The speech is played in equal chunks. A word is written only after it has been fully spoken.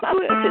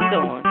it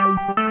doing?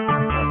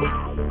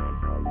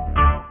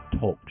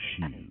 Talk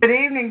show. Good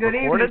evening,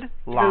 Recorded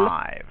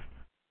live.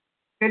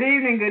 Good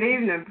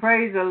evening.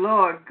 Praise the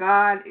Lord.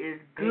 God is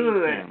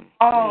good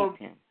all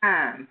the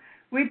time.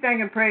 We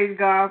thank and praise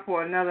God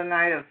for another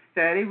night of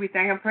study. We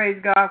thank and praise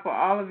God for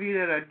all of you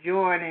that are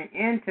joining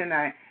in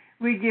tonight.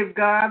 We give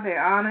God the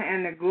honor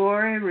and the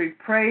glory. We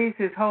praise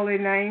His holy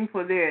name,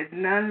 for there is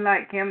none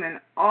like Him in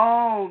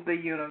all the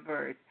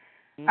universe.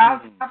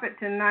 Our topic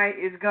tonight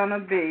is going to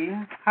be,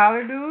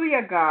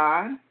 hallelujah,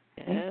 God.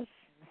 Yes.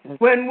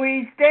 When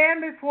we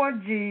stand before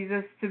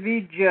Jesus to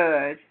be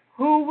judged,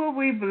 who will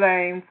we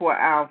blame for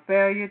our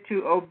failure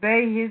to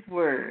obey His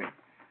word?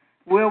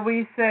 Will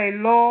we say,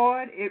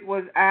 Lord, it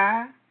was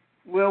I?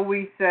 Will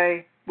we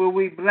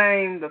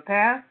blame the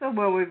pastor?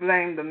 Will we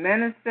blame the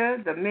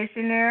minister, the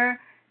missionary,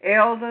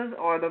 elders,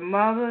 or the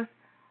mothers?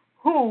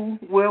 Who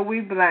will we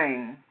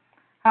blame?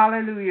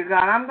 Hallelujah,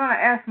 God. I'm going to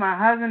ask my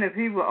husband if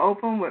he will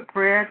open with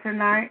prayer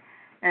tonight,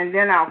 and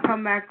then I'll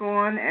come back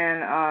on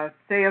and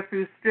say a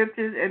few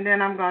scriptures, and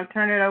then I'm going to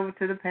turn it over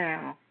to the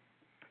panel.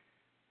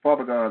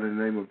 Father God, in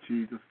the name of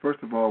Jesus,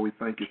 first of all, we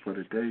thank you for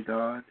today,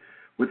 God.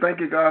 We thank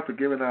you, God, for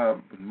giving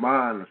our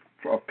mind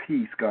a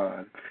peace,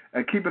 God,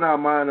 and keeping our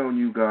mind on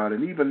you, God.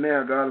 And even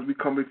now, God, as we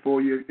come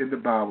before you in the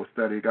Bible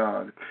study,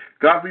 God,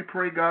 we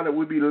pray, God, that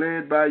we be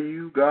led by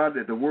you, God,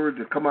 that the words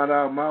that come out of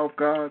our mouth,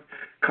 God,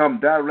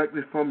 come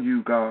directly from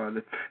you,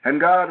 God.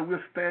 And, God,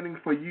 we're standing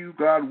for you,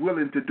 God,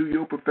 willing to do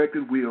your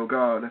perfected will,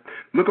 God.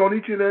 Look on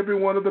each and every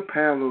one of the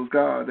panels,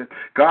 God.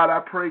 God, I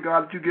pray,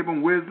 God, that you give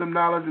them wisdom,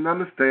 knowledge, and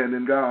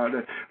understanding, God.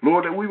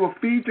 Lord, that we will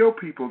feed your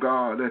people,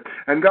 God.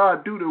 And,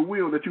 God, do the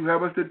will that you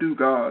have us to do,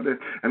 God.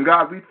 And,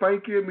 God, we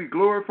thank you and we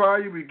glorify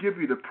you. We give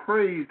you the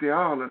praise, the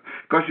honor,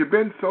 because you've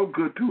been so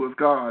good to us,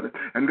 God.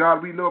 And,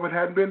 God, we know if it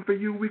hadn't been for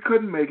you, we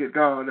couldn't make it,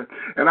 God.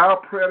 And our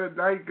prayer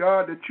tonight,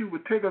 God, that you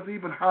would take us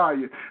even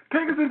higher.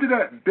 Take us into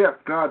that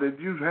depth, God, that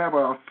you have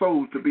our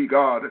souls to be,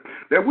 God.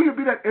 That we would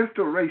be that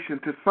inspiration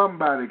to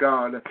somebody,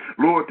 God.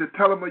 Lord, to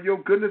tell them of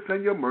your goodness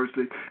and your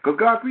mercy. Because,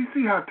 God, we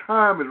see how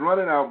time is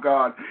running out,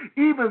 God.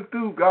 Even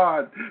through,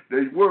 God,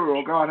 the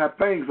world, God, how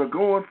things are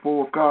going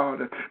forth, God.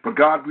 But,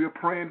 God, we are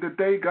praying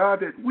today,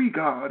 God, that we,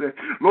 God,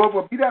 Lord,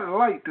 will be that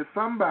light to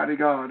somebody,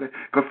 God.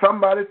 Because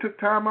somebody took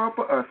time out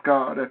for us,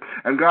 God.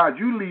 And, God,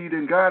 you lead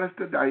and guide us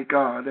tonight,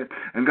 God.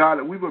 And, God,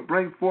 that we will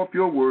bring forth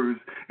your words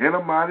in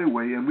a mighty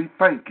way. And we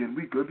thank you and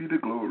we give you the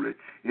glory.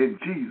 In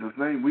Jesus'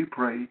 name we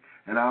pray,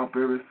 and our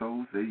very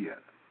souls say yes.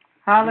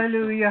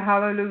 Hallelujah,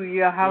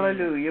 hallelujah,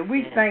 hallelujah.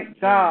 We thank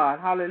God,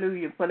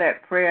 hallelujah, for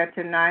that prayer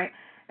tonight.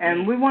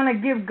 And we want to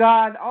give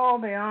God all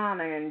the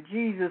honor and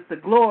Jesus the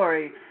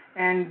glory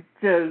and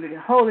to the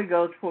Holy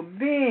Ghost for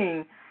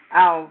being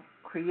our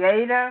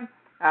Creator,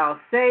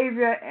 our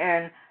Savior,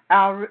 and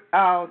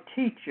our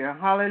teacher.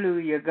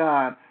 Hallelujah,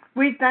 God.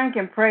 We thank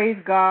and praise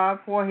God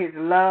for His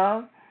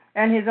love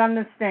and His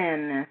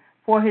understanding,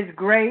 for His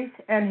grace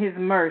and His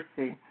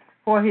mercy,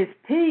 for His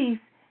peace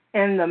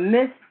in the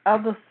midst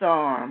of the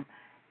storm.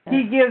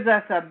 He gives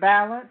us a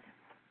balance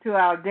to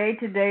our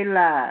day-to-day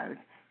lives.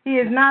 He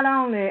is not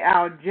only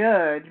our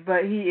judge,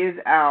 but He is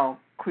our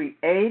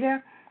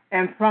creator,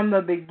 and from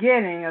the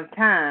beginning of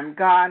time,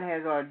 God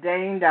has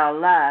ordained our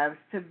lives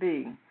to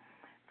be.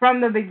 From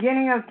the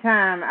beginning of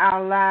time,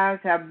 our lives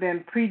have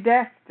been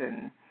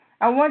predestined.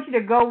 I want you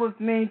to go with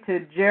me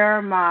to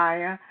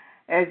Jeremiah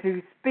as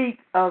he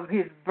speaks of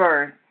his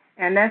birth,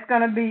 and that's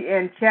going to be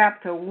in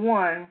chapter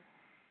 1,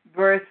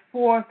 verse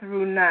 4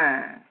 through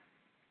 9.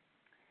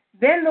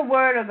 Then the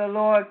word of the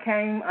Lord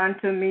came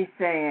unto me,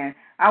 saying,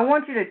 I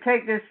want you to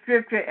take this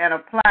scripture and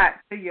apply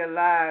it to your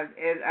lives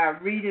as I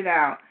read it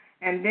out.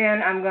 And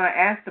then I'm going to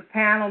ask the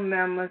panel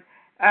members,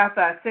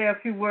 after I say a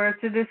few words,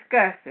 to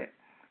discuss it.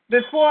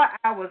 Before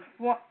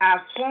I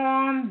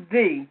formed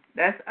thee,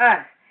 that's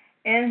us,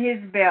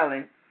 in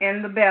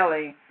the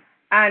belly,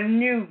 I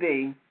knew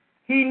thee.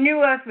 He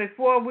knew us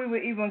before we were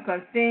even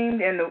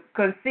conceived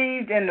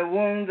in the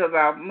wombs of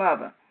our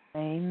mother.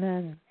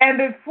 Amen. And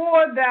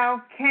before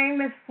thou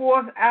camest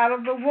forth out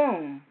of the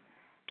womb,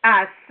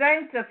 I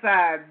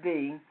sanctified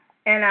thee,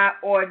 and I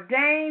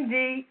ordained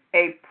thee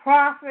a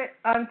prophet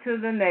unto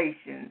the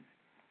nations.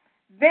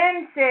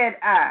 Then said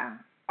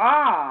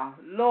I,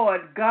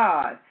 Lord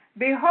God,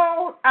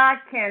 behold, I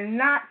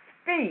cannot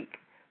speak,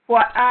 for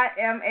I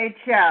am a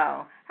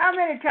child. How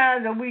many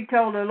times have we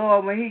told the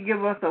Lord when He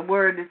give us a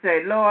word to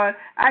say, Lord,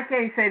 I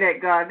can't say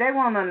that, God. They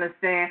won't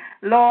understand.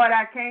 Lord,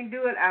 I can't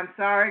do it. I'm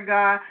sorry,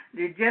 God.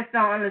 They just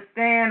don't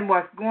understand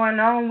what's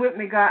going on with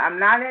me, God. I'm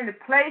not in the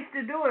place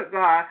to do it,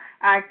 God.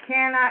 I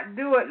cannot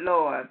do it,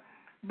 Lord.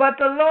 But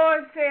the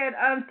Lord said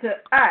unto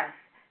us,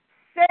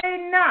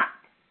 say not,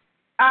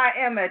 I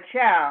am a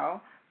child,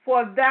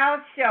 for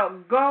thou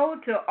shalt go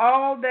to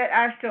all that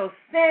I shall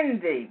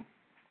send thee.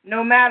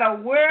 No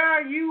matter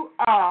where you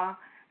are,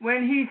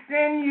 when He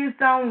sends you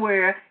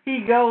somewhere,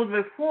 He goes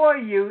before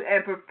you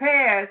and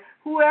prepares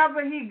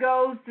whoever He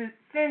goes to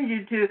send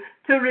you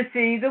to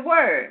receive the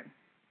word.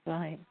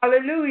 Right.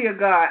 Hallelujah,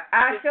 God.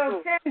 I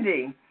shall send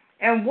thee,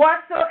 and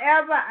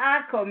whatsoever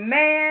I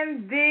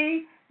command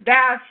thee,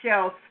 thou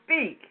shalt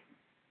speak.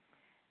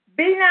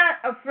 Be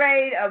not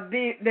afraid of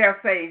their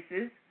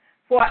faces,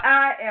 for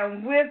I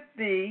am with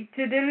thee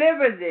to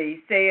deliver thee,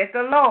 saith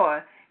the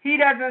Lord. He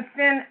doesn't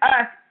send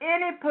us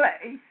any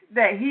place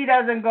that he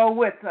doesn't go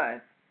with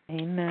us.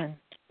 Amen.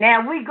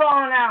 Now, we go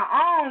on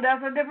our own,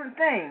 that's a different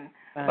thing.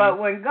 Right. But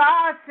when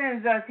God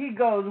sends us, he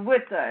goes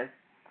with us.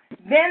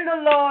 Then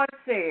the Lord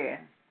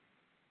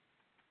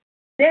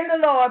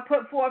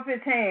put forth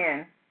his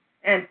hand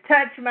and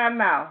touched my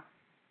mouth.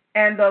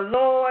 And the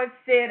Lord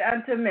said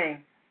unto me,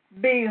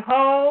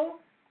 behold,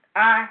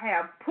 I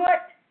have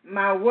put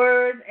my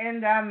words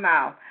in thy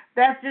mouth.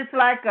 That's just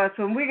like us.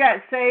 When we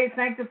got saved,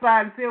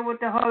 sanctified, and filled with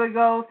the Holy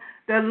Ghost,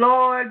 the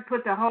Lord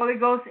put the Holy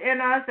Ghost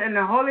in us, and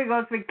the Holy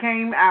Ghost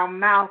became our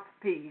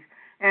mouthpiece.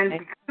 And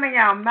becoming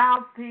our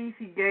mouthpiece,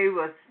 he gave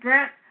us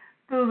strength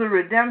through the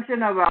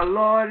redemption of our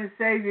Lord and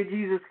Savior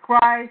Jesus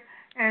Christ,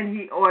 and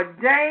he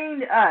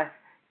ordained us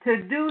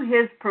to do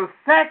his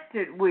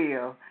perfected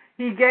will.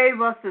 He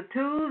gave us the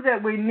tools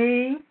that we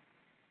need,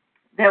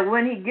 that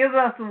when he gives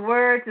us a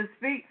word to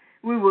speak,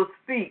 we will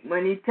speak.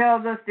 When he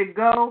tells us to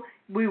go,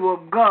 we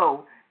will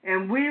go.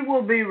 And we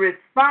will be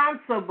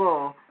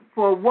responsible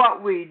for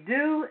what we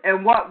do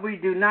and what we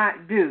do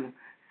not do.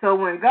 So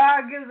when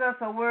God gives us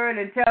a word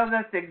and tells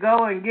us to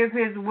go and give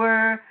his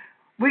word,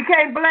 we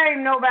can't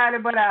blame nobody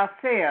but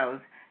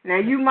ourselves. Now,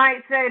 you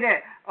might say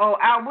that, oh,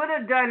 I would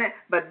have done it,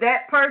 but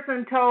that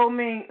person told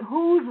me.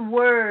 Whose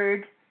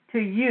word to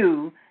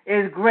you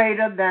is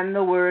greater than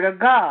the word of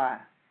God?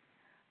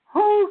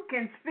 Who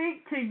can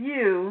speak to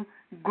you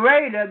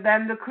greater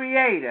than the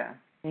Creator?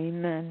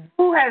 Amen.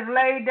 Who has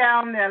laid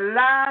down their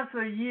lives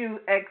for you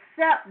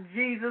except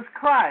Jesus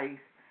Christ?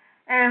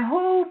 And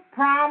who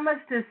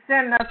promised to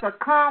send us a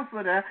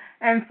comforter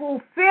and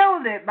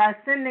fulfilled it by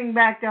sending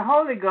back the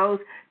Holy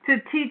Ghost to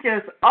teach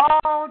us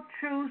all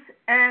truth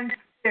and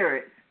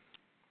spirits?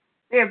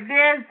 If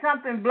there's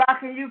something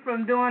blocking you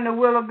from doing the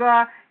will of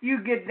God,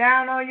 you get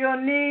down on your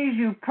knees,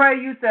 you pray,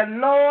 you say,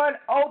 Lord,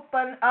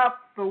 open up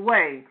the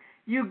way.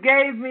 You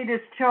gave me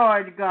this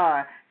charge,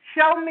 God.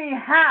 Show me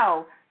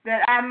how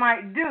that I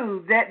might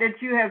do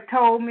that you have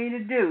told me to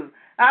do.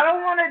 I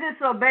don't want to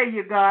disobey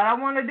you, God. I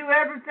want to do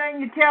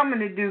everything you tell me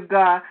to do,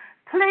 God.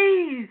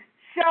 Please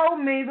show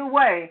me the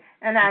way.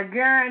 And I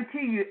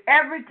guarantee you,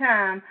 every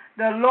time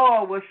the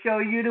Lord will show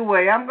you the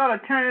way. I'm going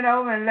to turn it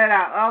over and let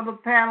our other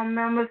panel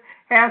members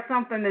have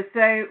something to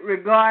say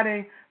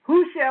regarding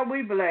who shall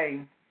we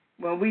blame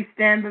when we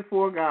stand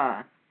before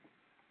God.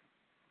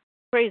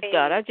 Praise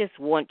God. I just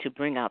want to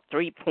bring out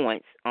 3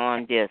 points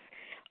on this.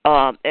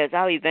 As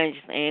our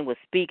evangelist Ann was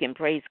speaking,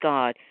 praise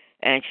God,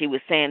 and she was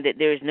saying that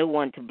there is no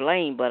one to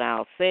blame but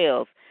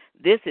ourselves.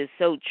 This is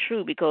so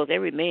true because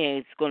every man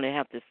is going to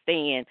have to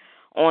stand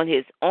on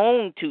his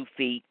own 2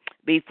 feet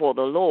before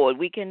the Lord.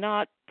 We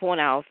cannot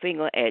point our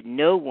finger at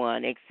no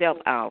one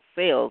except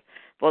ourselves.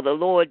 For the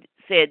Lord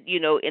said,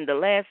 in the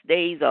last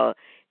days,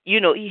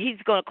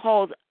 he's going to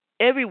cause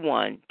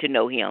everyone to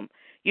know him.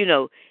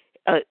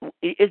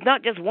 It's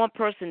not just one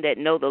person that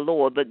know the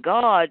Lord, but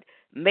God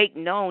make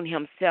known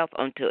himself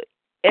unto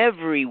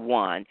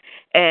everyone.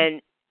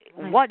 And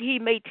what he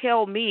may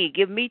tell me,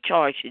 give me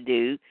charge to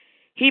do,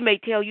 he may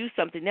tell you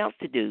something else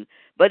to do.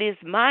 But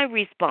it's my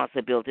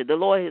responsibility. The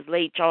Lord has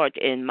laid charge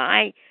in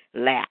my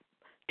lap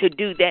to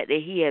do that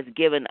he has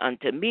given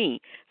unto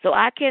me. So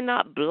I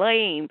cannot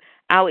blame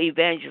our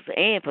evangelist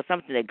Ann for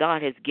something that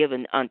God has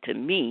given unto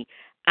me.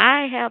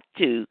 I have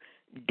to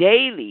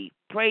daily,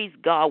 praise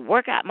God,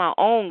 work out my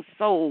own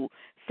soul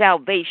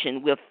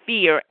salvation with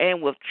fear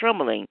and with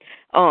trembling.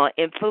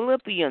 In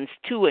Philippians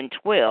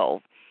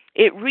 2:12,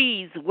 it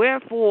reads,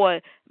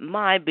 wherefore,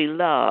 my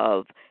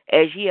beloved,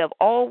 as ye have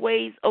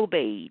always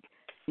obeyed,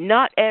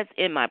 not as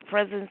in my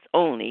presence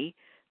only,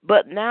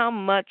 but now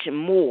much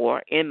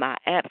more in my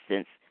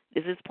absence.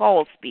 This is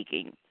Paul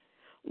speaking.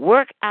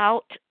 Work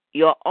out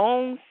your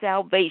own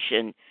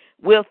salvation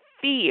with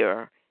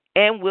fear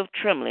and with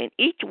trembling.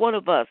 Each one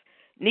of us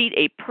need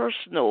a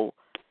personal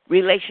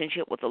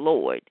relationship with the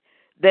Lord,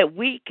 that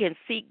we can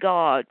seek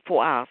God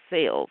for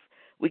ourselves.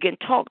 We can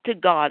talk to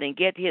God and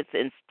get his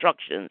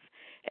instructions,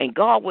 and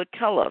God will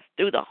tell us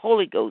through the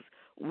Holy Ghost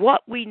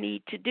what we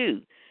need to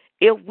do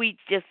if we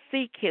just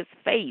seek his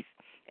face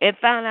and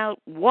find out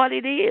what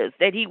it is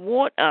that he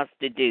wants us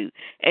to do.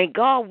 And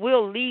God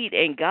will lead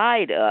and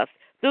guide us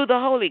through the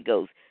Holy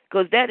Ghost,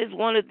 because that is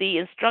one of the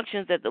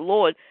instructions that the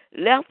Lord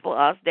left for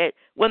us, that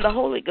when the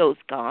Holy Ghost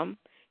comes,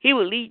 he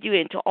will lead you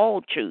into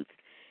all truth.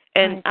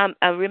 And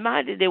I'm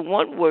reminded in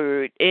one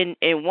word, in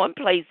one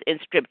place in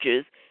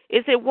Scriptures,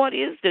 it said, what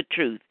is the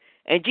truth?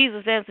 And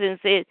Jesus answered and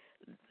said,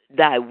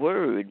 thy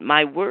word,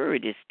 my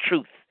word is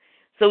truth.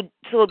 So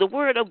the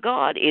word of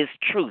God is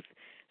truth.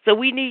 So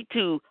we need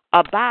to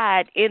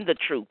abide in the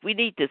truth. We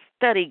need to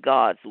study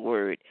God's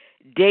word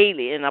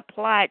daily and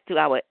apply it to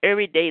our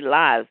everyday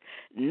lives,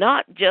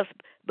 not just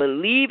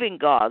believing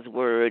God's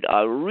word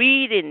or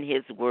reading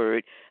his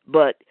word,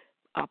 but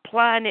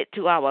applying it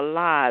to our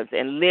lives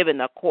and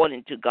living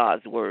according to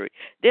God's word.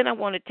 Then I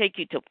want to take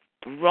you to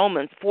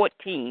Romans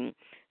 14:10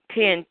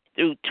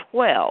 through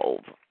 12.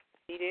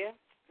 You there?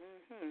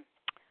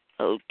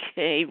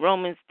 Okay,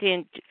 Romans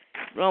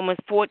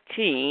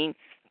 14,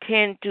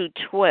 10 to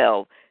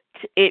 12.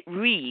 It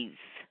reads,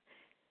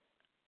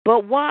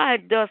 "But why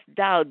dost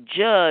thou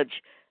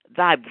judge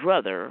thy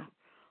brother?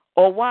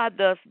 Or why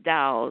dost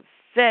thou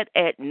set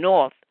at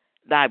naught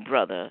thy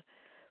brother?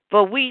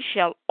 For we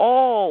shall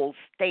all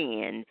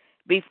stand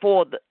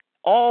before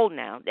all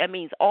now." That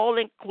means all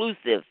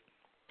inclusive.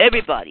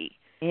 Everybody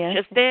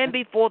shall stand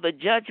before the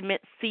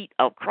judgment seat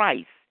of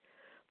Christ.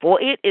 For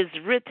it is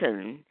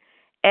written,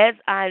 "As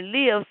I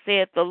live,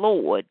 saith the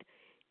Lord,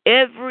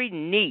 every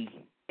knee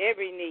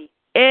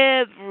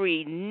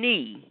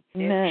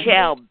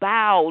shall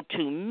bow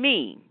to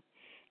me,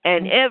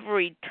 and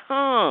every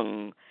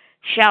tongue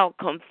shall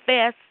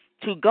confess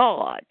to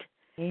God."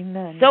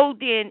 Amen. So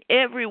then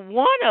every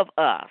one of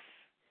us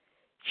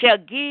shall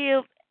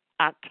give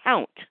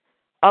account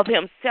of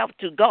himself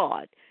to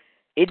God.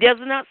 It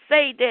does not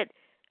say that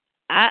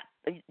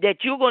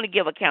you're going to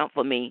give account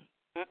for me.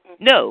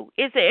 No,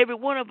 it says every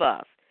one of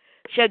us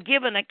shall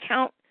give an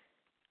account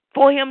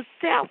for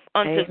himself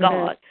unto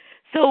God.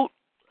 So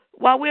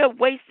while we're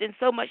wasting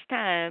so much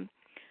time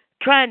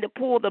trying to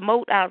pull the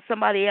mote out of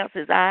somebody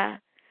else's eye,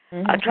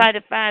 trying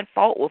to find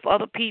fault with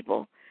other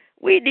people,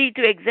 we need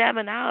to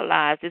examine our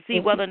lives to see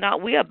whether or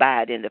not we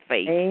abide in the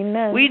faith.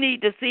 Amen. We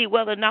need to see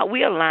whether or not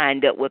we are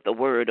lined up with the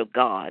Word of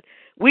God.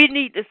 We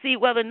need to see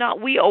whether or not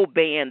we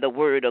obeying the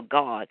Word of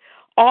God.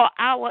 Or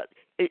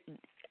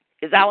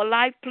is our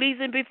life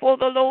pleasing before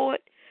the Lord?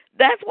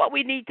 That's what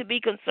we need to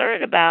be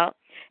concerned about.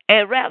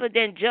 And rather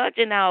than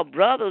judging our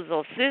brothers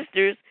or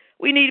sisters,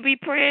 we need to be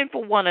praying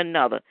for one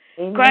another.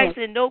 Amen. Christ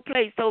in no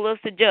place told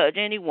us to judge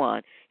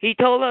anyone. He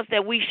told us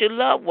that we should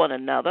love one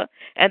another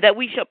and that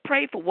we should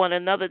pray for one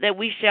another, that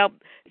we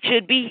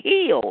should be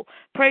healed.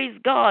 Praise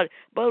God.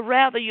 But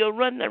rather you're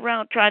running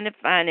around trying to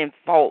find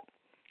fault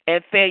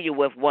and failure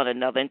with one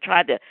another and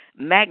try to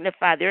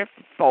magnify their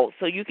faults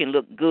so you can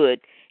look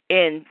good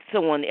in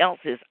someone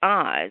else's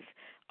eyes.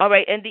 All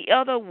right, and the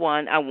other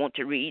one I want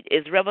to read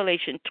is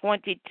Revelation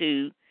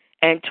 22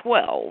 and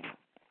 12.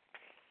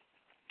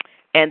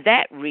 And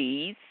that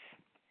reads,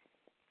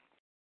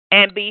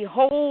 "And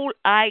behold,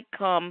 I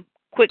come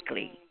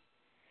quickly,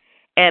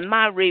 and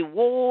my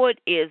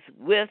reward is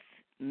with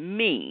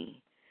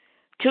me,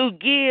 to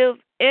give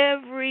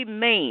every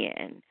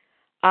man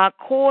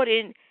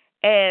according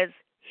as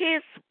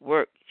his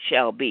work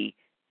shall be."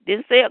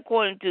 Didn't say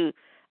according to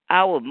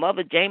our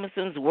Mother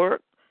Jameson's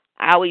work,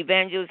 our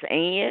evangelist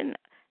Ann,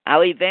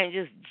 our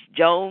evangelist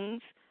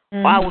Jones,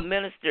 or our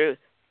minister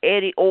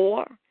Eddie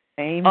Orr,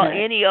 or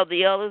any of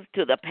the others,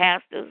 to the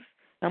pastors,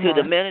 to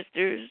the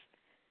ministers,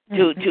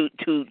 to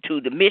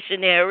the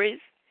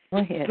missionaries.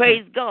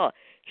 Praise God.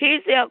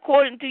 He said,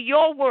 according to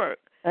your work.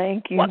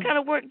 Thank you. What kind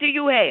of work do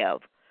you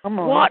have?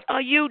 What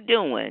are you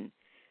doing?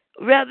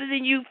 Rather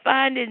than you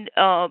finding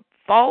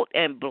fault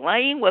and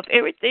blame with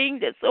everything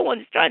that someone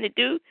is trying to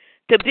do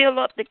to build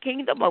up the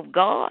kingdom of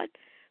God,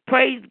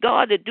 praise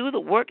God, to do the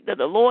work that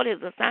the Lord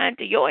has assigned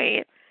to your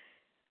hand,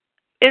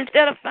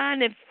 instead of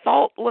finding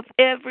fault with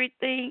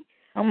everything,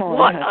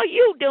 what are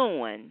you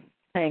doing?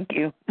 Thank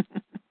you.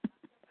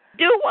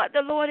 Do what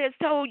the Lord has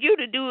told you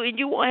to do, and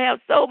you won't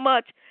have so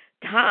much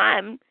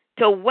time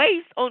to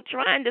waste on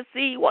trying to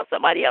see what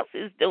somebody else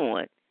is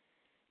doing.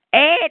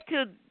 Add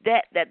to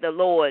that the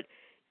Lord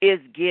is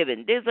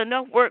giving. There's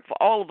enough work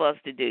for all of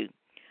us to do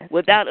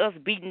without us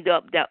beating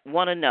up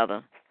one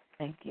another.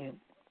 Thank you.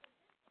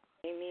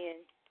 Amen.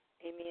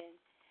 Amen.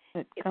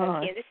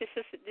 Again, this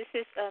is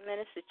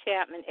Minister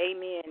Chapman.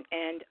 Amen.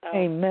 And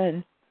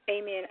amen.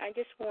 Amen. I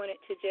just wanted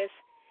to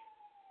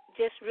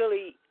just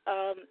really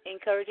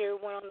encourage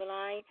everyone on the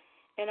line,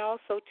 and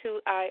also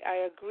too,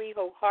 I agree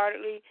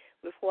wholeheartedly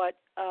with what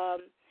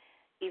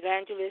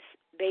Evangelist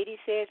Beatty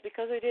says,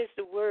 because it is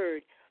the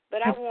word.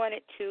 But I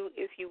wanted to,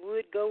 if you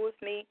would go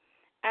with me,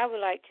 I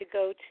would like to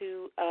go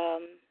to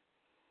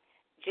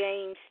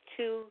James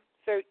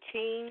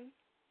 2:13.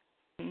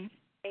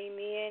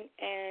 Amen.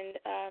 And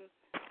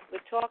we're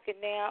talking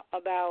now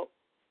about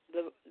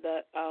the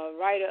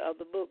writer of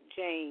the book,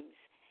 James.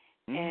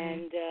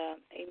 And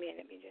amen.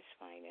 Let me just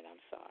find it.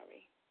 I'm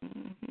sorry.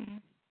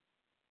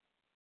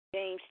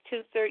 James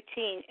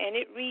 2:13, and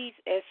it reads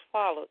as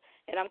follows.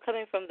 And I'm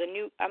coming from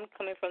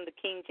the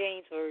King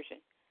James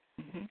version.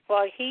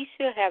 For he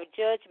shall have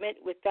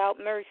judgment without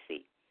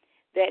mercy,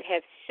 that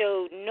hath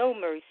showed no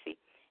mercy,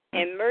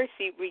 and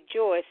mercy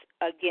rejoice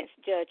against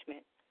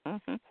judgment.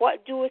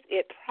 What doeth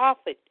it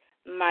profit,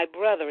 my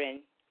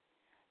brethren,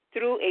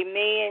 though a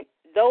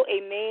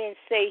man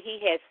say he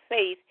has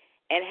faith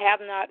and have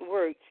not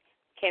works?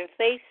 Can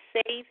faith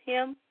save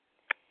him?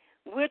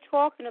 We're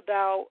talking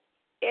about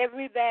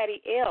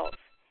everybody else.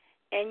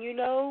 And you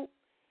know,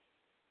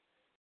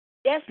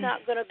 that's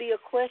not going to be a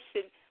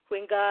question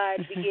when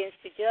God begins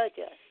to judge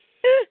us.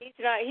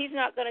 He's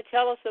not going to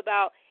tell us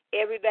about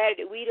everybody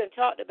that we done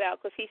talked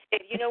about, because he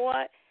said, you know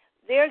what?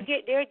 They're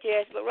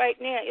judged, but right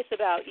now it's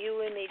about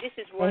you and me. This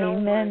is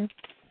one-on-one.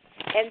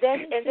 And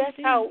that's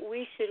how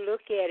we should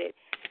look at it.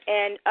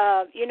 And,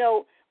 you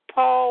know,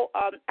 Paul,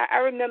 I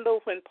remember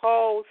when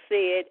Paul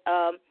said,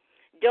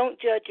 don't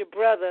judge your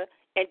brother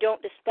and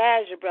don't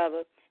despise your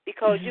brother,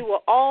 because you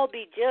will all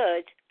be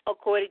judged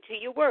according to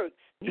your works.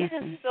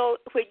 So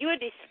when you're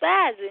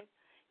despising,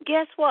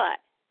 guess what?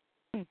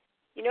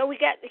 You know,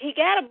 he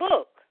got a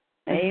book.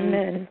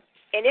 Amen.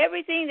 And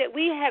everything that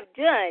we have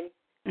done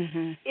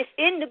is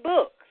in the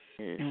book.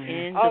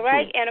 All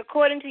right? And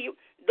according to you,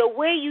 the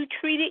way you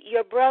treated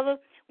your brother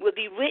will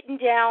be written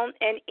down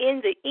and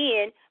in the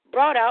end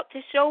brought out to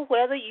show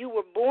whether you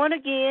were born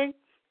again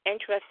and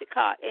trusted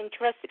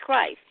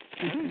Christ.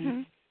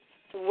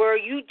 Were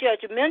you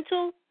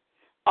judgmental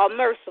or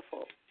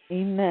merciful?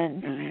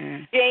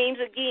 Amen. James,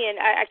 again,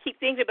 I keep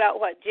thinking about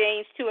what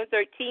James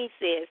 2:13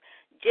 says.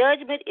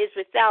 Judgment is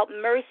without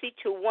mercy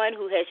to one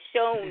who has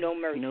shown no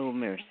mercy. No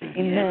mercy.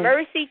 Amen.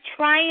 Mercy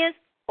triumphs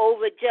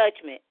over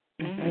judgment.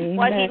 Amen.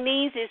 What he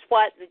means is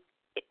what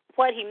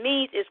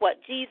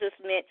Jesus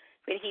meant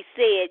when he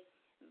said,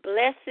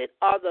 "Blessed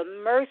are the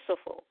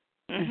merciful,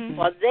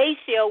 for they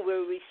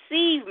will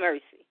receive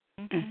mercy."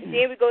 And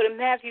then we go to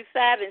Matthew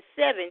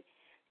 5:7,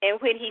 and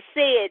when he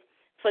said,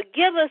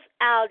 "Forgive us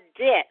our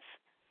debts,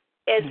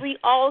 as we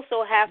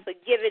also have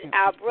forgiven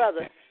our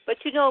brother."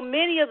 But you know,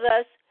 many of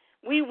us,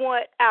 we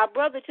want our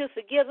brother to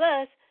forgive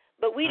us,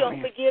 but we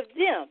don't forgive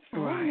them.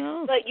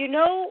 Right. But you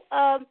know,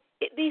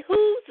 it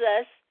behooves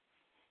us.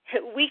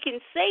 We can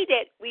say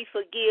that we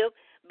forgive,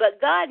 but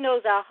God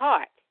knows our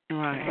heart.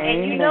 Right.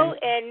 And you know,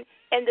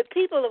 and the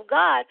people of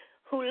God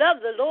who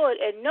love the Lord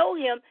and know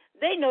Him,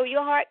 they know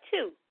your heart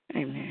too.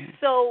 Amen.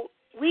 So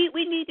we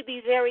need to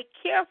be very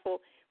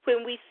careful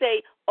when we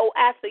say, "Oh,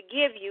 I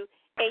forgive you,"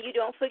 and you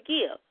don't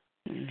forgive.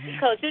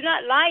 Because you're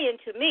not lying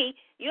to me,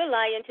 you're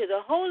lying to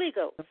the Holy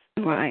Ghost.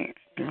 Right.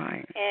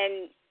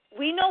 And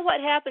we know what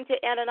happened to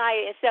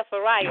Ananias and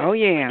Sapphira. Oh,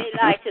 yeah. They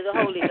lied to the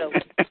Holy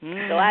Ghost.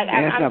 So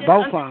I'm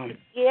both of them.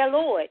 Yeah,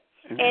 Lord.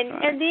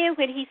 And then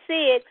when he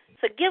said,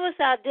 "Forgive us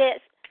our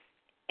debts,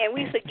 and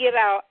we forgive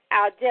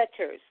our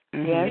debtors,"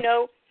 you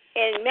know,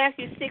 in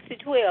Matthew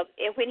 6:12,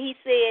 and when he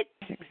said,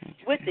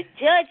 "With the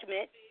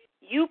judgment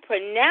you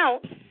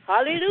pronounce,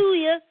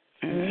 hallelujah,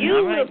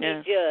 you will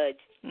be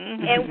judged.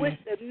 And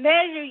with the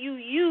measure you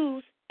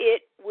use,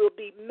 it will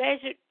be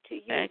measured to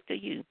you." Back to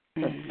you.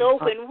 So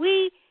when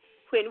we,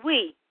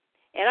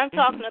 and I'm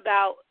talking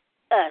about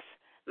us,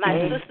 my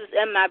sisters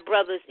and my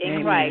brothers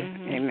in Christ,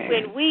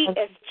 when we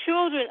as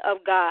children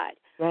of God,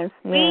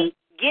 we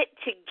get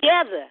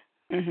together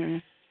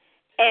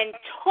and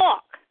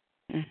talk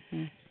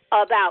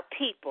about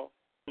people,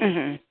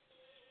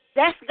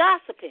 that's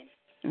gossiping.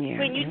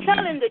 When you're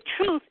telling the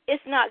truth,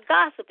 it's not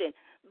gossiping.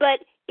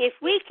 But if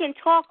we can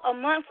talk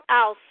amongst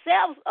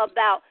ourselves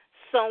about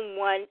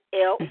someone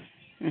else,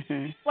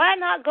 why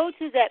not go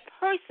to that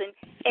person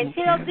and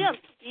tell them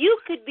you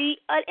could be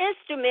an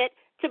instrument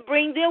to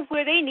bring them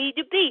where they need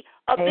to be?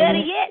 Or better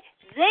yet,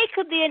 they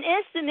could be an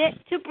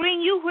instrument to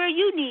bring you where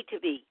you need to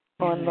be.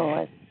 Oh,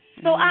 Lord.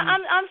 So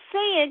I'm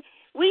saying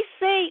we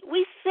say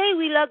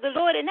we love the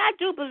Lord, and I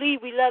do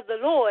believe we love the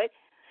Lord.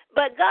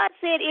 But God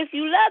said, "If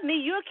you love me,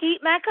 you'll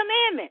keep my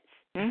commandments."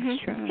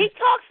 He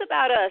talks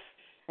about us.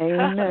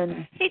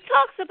 Amen. He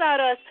talks about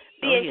us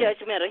being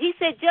judgmental. He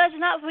said, "Judge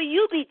not, for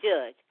you be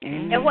judged."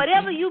 And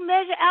whatever you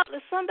measure out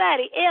to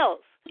somebody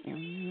else,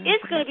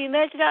 it's going to be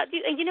measured out to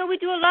you. And you know, we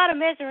do a lot of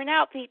measuring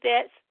out,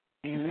 Peepettes.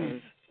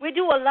 We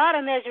do a lot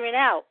of measuring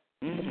out.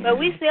 But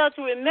we fail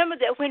to remember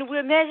that when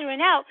we're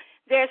measuring out,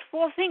 there's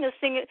four fingers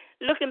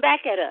looking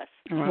back at us.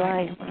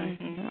 Right.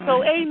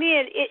 So,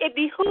 amen, it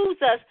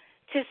behooves us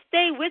to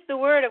stay with the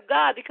Word of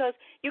God, because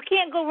you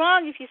can't go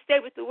wrong if you stay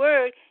with the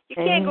Word. You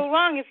can't go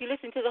wrong if you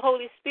listen to the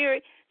Holy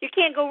Spirit. You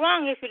can't go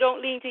wrong if you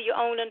don't lean to your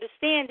own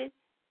understanding.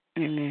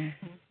 Amen.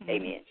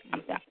 Amen.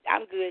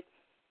 I'm good.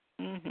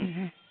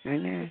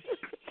 Amen.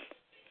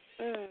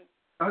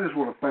 I just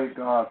want to thank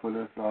God for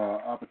this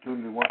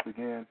opportunity once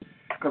again,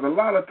 because a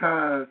lot of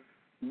times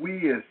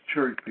we as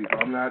church people,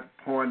 I'm not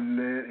pointing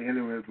at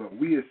anyone, but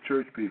we as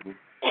church people,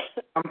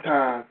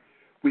 sometimes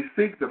we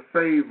seek the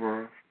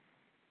favor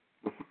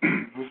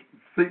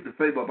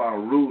of our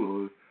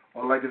rulers,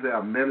 or like I say,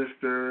 our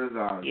ministers,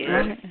 our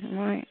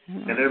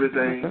and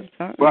everything.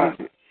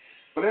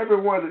 But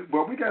everyone,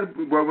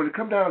 when it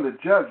comes down to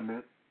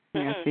judgment,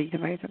 seek the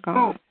face of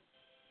God.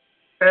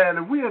 And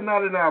if we are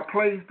not in our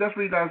place, that's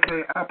the reason I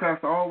say our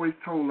pastor always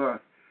told us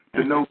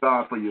to know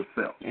God for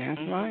yourself.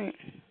 That's right.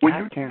 When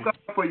you know God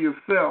for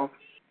yourself,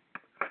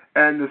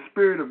 and the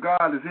Spirit of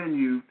God is in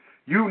you,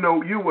 you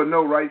will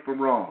know right from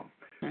wrong.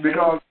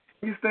 Because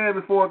when you stand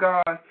before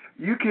God,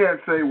 you can't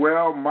say,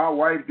 "Well, my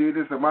wife did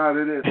this or mine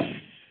did this."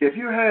 If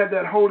you have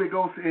that Holy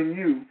Ghost in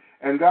you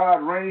and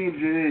God reigns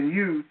in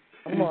you,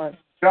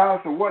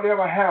 God, so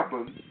whatever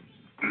happens,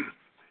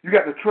 you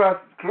got to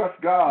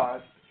trust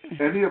God,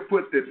 and He'll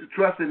put the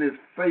trust in His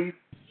faith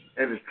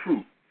and His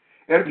truth.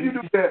 And if you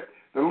do that,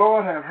 the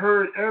Lord have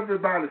heard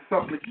everybody's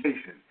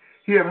supplication.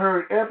 He have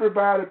heard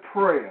everybody's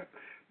prayer.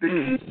 The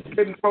key to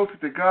getting closer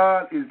to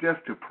God is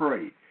just to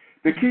pray.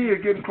 The key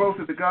of getting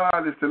closer to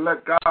God is to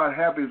let God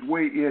have His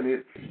way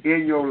in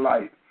your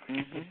life.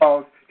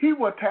 Because He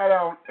will tear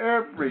down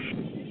every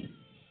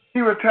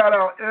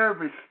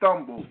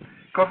stumble.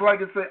 Because like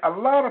I say, a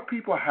lot of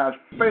people have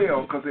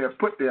failed because they have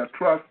put their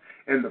trust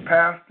in the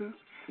pastor,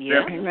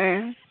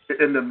 Amen.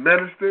 in the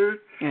ministers.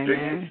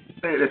 Amen.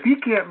 If he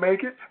can't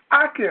make it,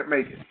 I can't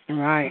make it.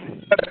 Right.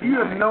 But if you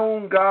have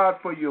known God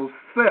for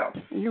yourself,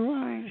 You're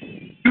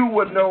right. you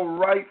would know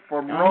right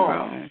from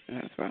wrong.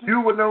 That's right.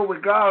 You would know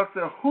when God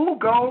said who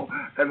go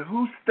and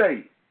who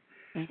stay.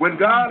 When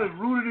God is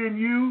rooted in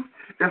you,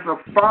 it's a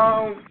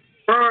firm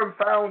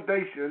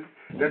foundation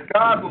that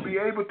God will be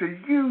able to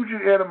use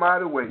you in a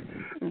mighty way.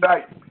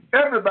 Like,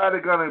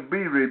 everybody's going to be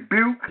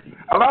rebuked.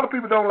 A lot of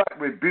people don't like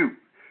rebuke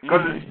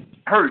because it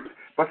hurts.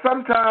 But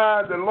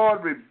sometimes the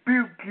Lord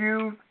rebuke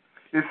you.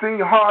 It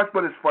seems harsh,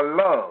 but it's for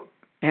love.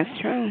 That's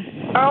true.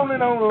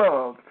 Founded on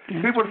love.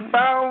 He was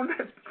found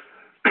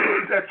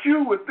that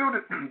you would do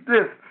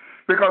this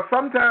because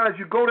sometimes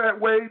you go that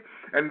way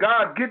and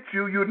God gets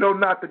you, you know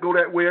not to go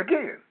that way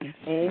again.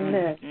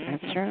 Amen.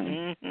 That's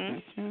true.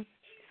 That's true.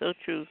 So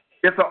true.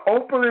 It's an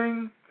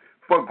opening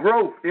for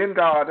growth in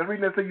God. And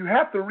reading that, so you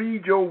have to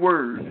read your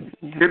words.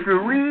 If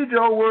you read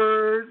your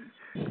words,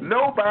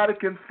 nobody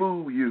can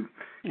fool you.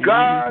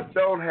 God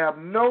don't have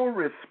no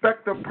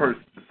respect of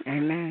persons.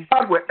 Amen.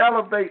 God will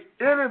elevate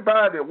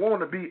anybody that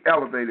want to be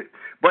elevated,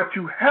 but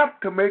you have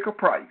to make a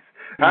price.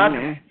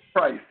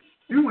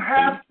 You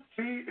have to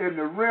be in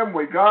the realm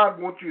where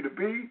God wants you to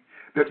be,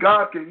 that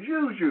God can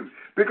use you.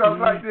 Because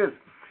like this,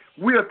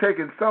 we are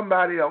taking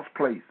somebody else's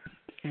place.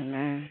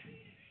 Amen.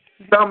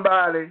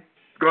 Somebody's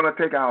going to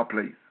take our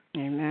place.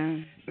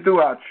 Amen.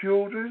 Through our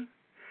children,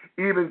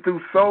 even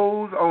through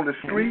souls on the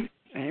street.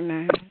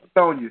 Amen.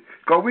 On you.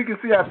 Because we can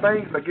see how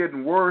things are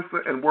getting worse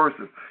and worse.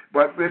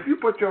 But if you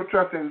put your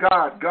trust in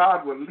God,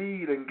 God will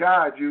lead and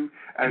guide you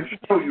and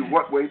show you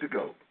what way to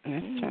go.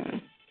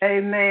 Amen.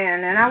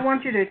 And I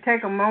want you to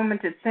take a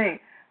moment to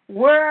think,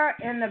 where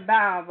in the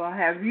Bible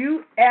have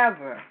you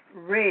ever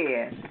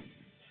read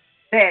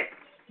that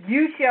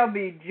you shall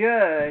be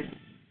judged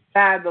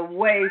by the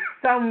way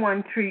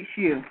someone treats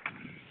you?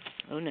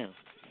 Oh, no.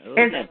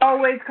 It's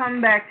always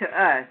come back to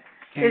us.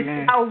 Amen.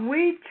 It's how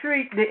we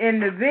treat the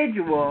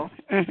individual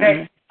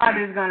that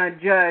God is going to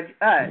judge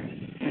us.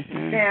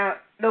 Now,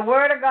 the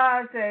Word of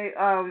God say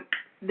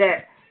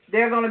that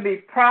they're going to be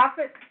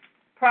prophets,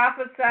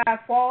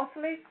 prophesy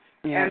falsely,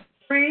 and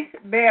priests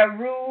bear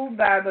rule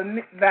by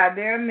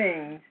their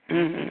means.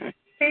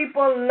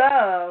 People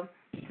love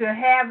to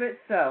have it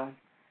so.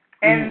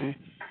 And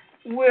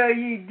will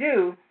ye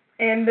do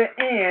in the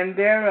end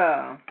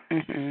thereof?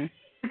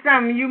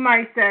 Some you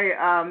might say,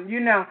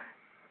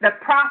 the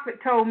prophet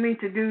told me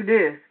to do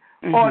this,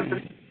 or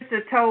the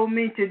minister told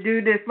me to do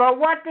this. But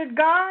what did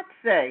God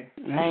say?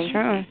 That's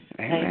true.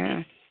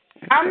 Amen.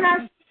 I'm not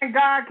saying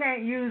God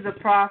can't use a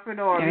prophet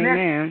or a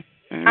minister.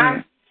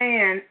 I'm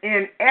saying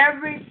in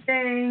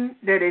everything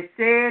that is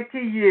said to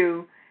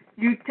you,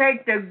 you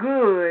take the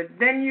good,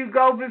 then you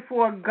go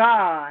before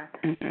God,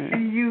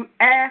 and you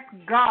ask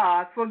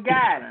God for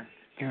guidance.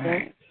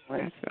 Right.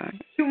 That's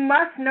right. You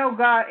must know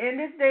God. In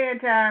this day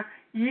and time,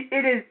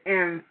 it is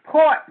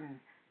important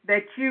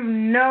that you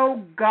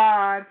know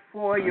God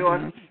for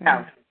yourself.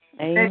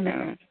 Amen.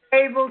 That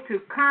you're able to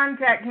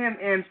contact Him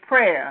in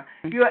prayer.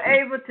 You're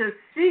able to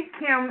seek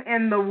Him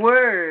in the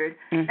Word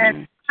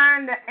and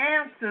find the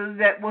answers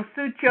that will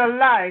suit your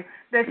life,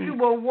 that you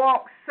will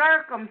walk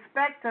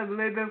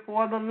circumspectly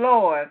before the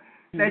Lord,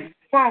 that you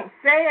won't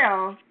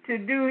fail to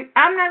do.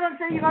 I'm not going to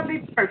say you're going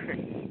to be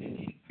perfect.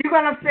 You're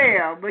going to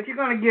fail, but you're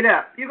going to get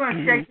up. You're going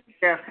to shake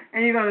yourself,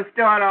 and you're going to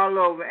start all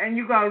over. And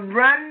you're going to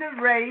run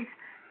the race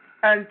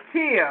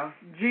until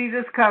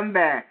Jesus come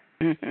back.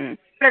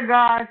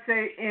 God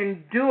say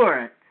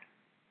endurance,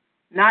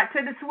 not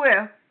to the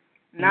swift,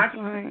 not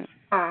to the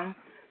strong,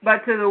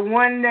 but to the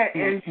one that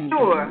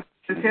endures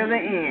until the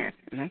end.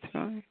 That's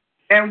right.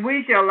 And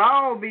we shall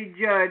all be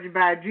judged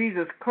by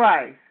Jesus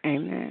Christ.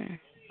 Amen.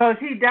 Because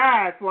He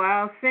died for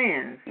our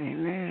sins.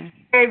 Amen.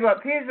 He gave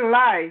up His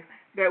life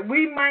that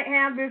we might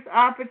have this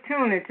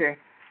opportunity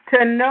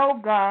to know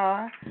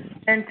God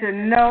and to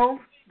know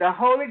the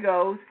Holy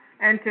Ghost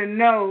and to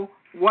know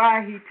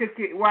why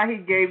He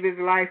gave His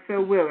life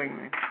so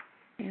willingly.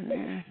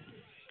 Amen.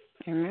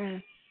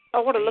 Amen. I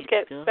want to look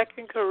at 2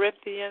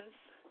 Corinthians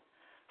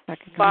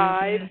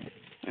 5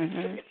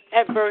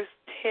 at verse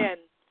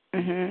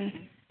 10.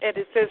 And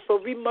it says, for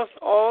we must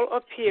all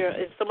appear,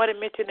 and somebody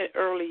mentioned it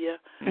earlier,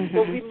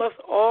 for we must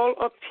all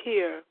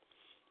appear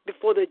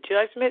before the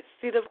judgment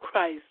seat of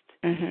Christ,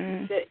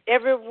 that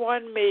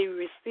everyone may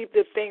receive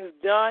the things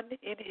done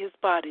in his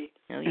body,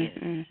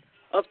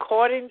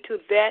 according to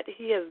that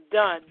he has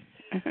done,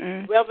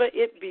 whether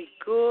it be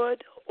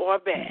good or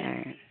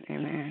bad.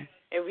 Amen.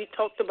 And we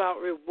talked about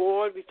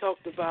reward. We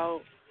talked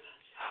about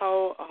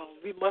how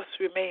we must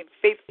remain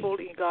faithful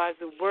in God's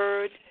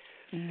word,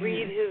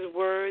 read His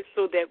word,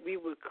 so that we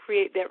will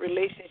create that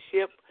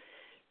relationship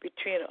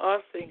between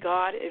us and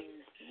God, and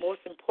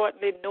most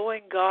importantly,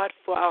 knowing God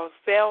for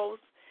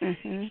ourselves.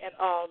 And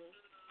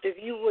if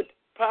you would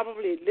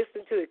probably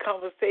listen to the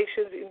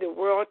conversations in the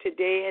world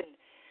today, and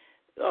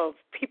of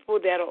people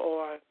that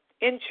are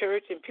in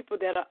church and people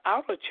that are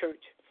out of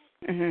church.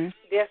 Mm-hmm.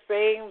 They're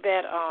saying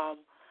that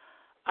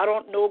I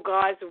don't know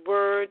God's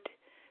word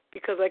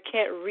because I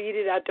can't read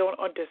it, I don't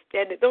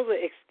understand it. Those are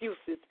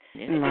excuses.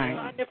 Right. You're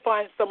trying to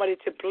find somebody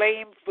to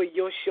blame for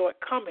your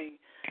shortcoming.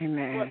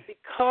 Amen. But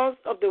because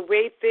of the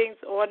way things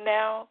are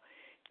now,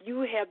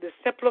 you have the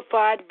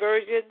simplified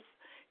versions.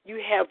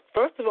 You have,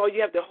 first of all,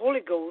 you have the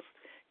Holy Ghost.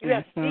 You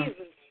have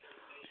Jesus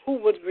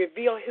who would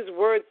reveal His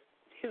word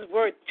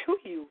to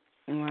you.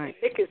 Right. And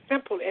make it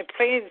simple and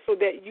plain so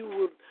that you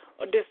would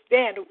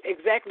understand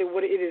exactly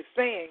what it is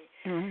saying.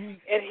 Mm-hmm.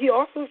 And He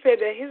also said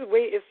that His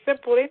way is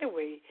simple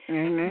anyway.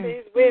 Amen.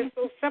 His way is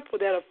so simple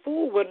that a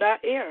fool will not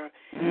err.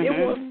 Mm-hmm. They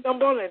won't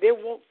stumble and they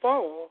won't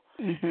fall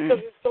because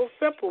it's so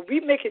simple.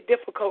 We make it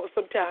difficult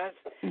sometimes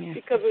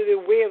because of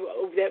the way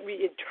that we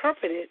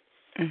interpret it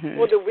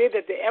or the way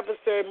that the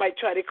adversary might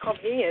try to come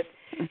in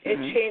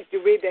and change the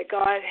way that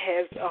God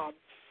has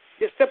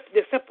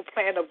the simple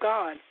plan of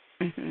God.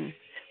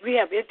 We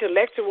have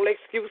intellectual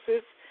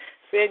excuses,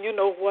 saying, you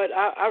know what,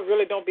 I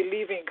really don't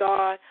believe in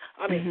God.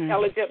 I'm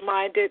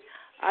intelligent-minded.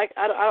 I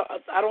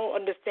don't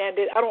understand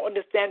it. I don't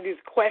understand these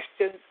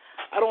questions.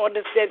 I don't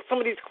understand. Some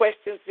of these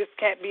questions just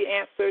can't be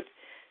answered.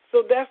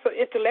 So that's an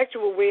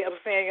intellectual way of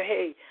saying,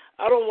 hey,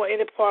 I don't want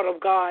any part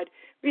of God.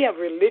 We have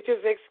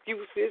religious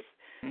excuses.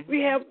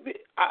 We have,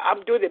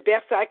 I'm doing the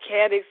best I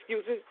can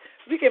excuses.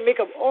 We can make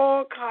up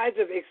all kinds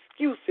of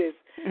excuses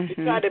to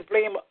try to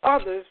blame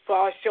others for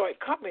our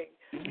shortcomings.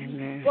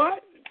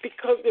 But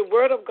because the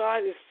Word of God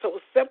is so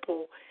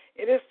simple,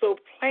 it is so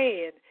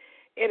plain,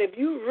 and if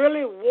you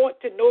really want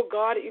to know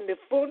God in the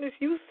fullness,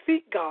 you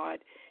seek God.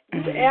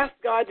 You ask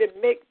God to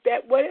make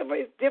that whatever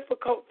is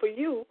difficult for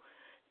you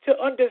to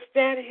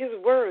understand His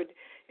Word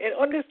and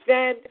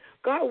understand,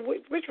 God,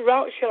 which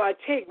route shall I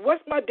take?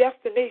 What's my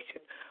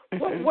destination?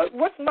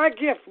 What's my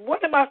gift?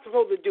 What am I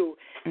supposed to do?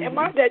 Am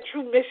I that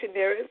true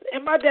missionary?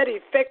 Am I that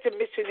effective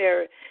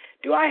missionary?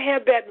 Do I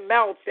have that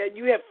mouth that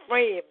you have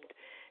framed?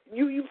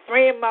 You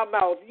frame my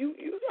mouth.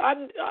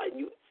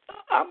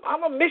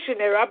 I'm a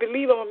missionary. I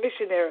believe I'm a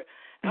missionary.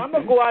 And I'm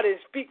gonna go out and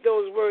speak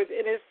those words.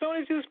 And as soon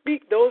as you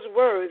speak those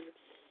words,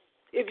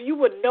 if you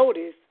would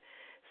notice,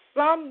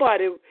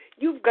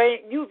 you've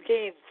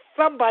gained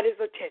somebody's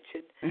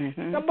attention.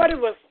 Somebody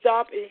will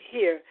stop and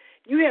hear.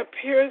 You have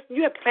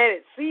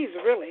planted seeds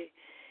really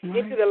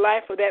into the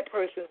life of that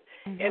person,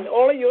 and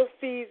all of your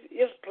seeds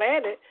is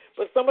planted.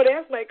 But somebody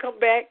else might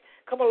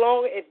come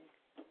along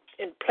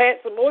and plant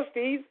some more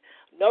seeds.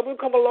 Another will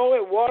come along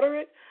and water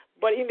it,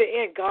 but in the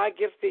end, God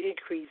gives the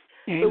increase.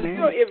 So we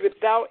are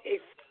without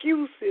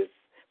excuses,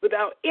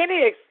 without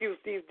any excuse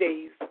these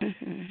days,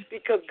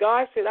 because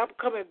God said, "I'm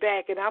coming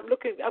back, and I'm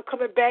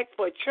coming back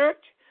for a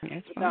church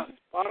without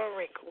spot or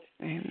wrinkle."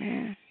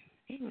 Amen.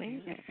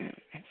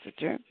 That's the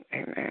truth.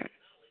 Amen.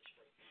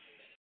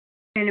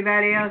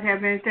 Anybody else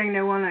have anything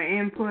they want to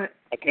input?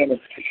 I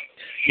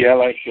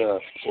like.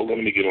 Well, let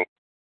me get on.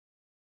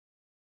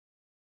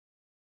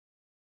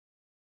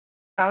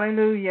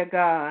 Hallelujah,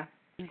 God.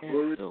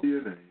 Glory to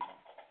your name.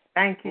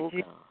 Thank you,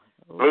 Jesus.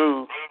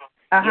 Blue.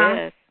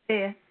 Yes.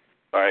 Yeah.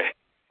 All right.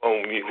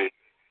 On music.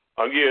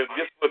 Yeah,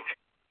 just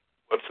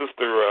what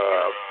Sister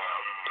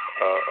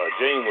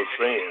Jane was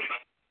saying.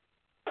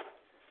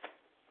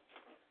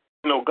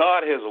 You know,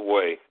 God has a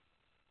way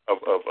of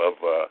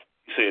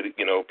he said,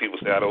 you know, people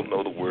say, I don't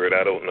know the word,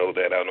 I don't know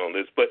that, I don't know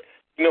this. But,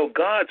 you know,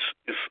 God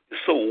is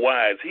so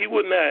wise. He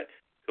would not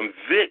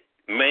convict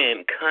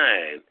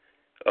mankind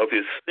of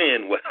his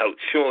sin without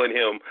showing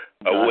him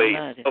a way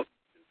of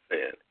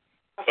sin.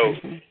 So,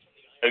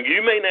 and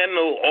you may not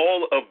know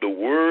all of the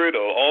word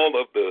or all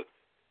of this,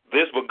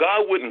 but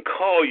God wouldn't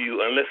call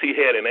you unless he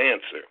had an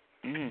answer.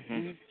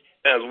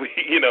 As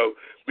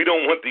we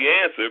don't want the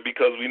answer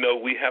because we know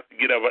we have to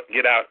get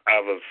out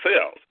of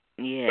ourselves.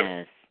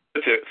 Yes.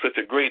 Such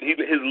a great,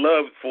 his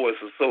love for us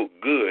is so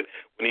good.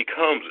 When he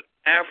comes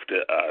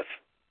after us,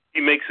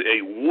 he makes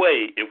a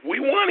way, if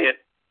we want it,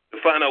 to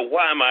find out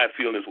why am I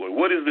feeling this way?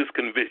 What is this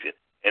conviction?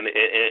 And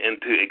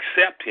to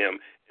accept him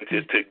and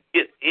to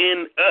get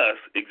in us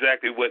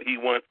exactly what he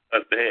wants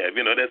us to have.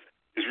 You know,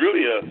 it's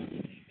really a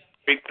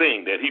great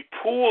thing that he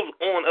pulls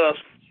on us,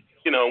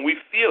 you know, and we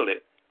feel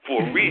it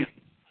for a reason.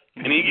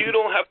 And you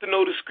don't have to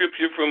know the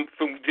scripture from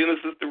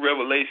Genesis to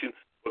Revelation,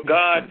 but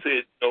God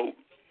said, you know,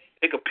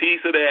 take a piece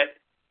of that,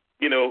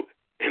 you know,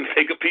 and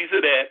take a piece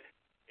of that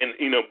and,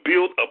 you know,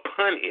 build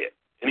upon it.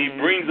 And he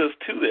brings us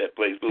to that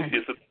place. But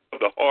it's of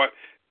the heart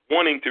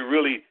wanting to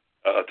really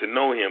to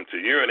know him, to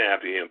yearn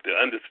after him, to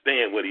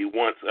understand what he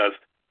wants us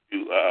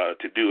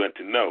to do and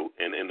to know,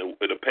 and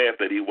the path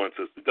that he wants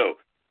us to go.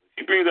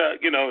 He brings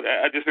out, you know,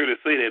 I just heard her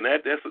say that, and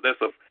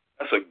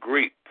that's a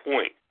great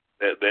point.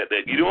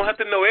 That you don't have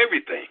to know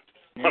everything.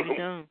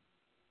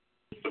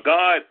 But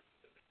God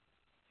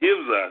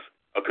gives us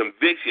a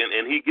conviction,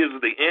 and he gives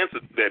us the answer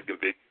to that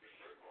conviction.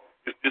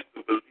 It's just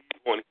to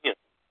believe on him.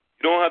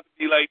 You don't have to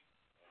be like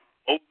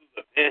Moses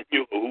or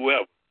Daniel or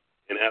whoever.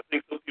 And I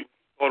think some people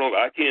thought,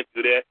 I can't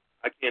do that.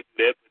 But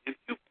if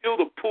you feel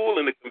the pull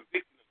and the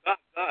conviction of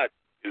God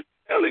is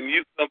telling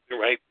you something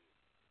right,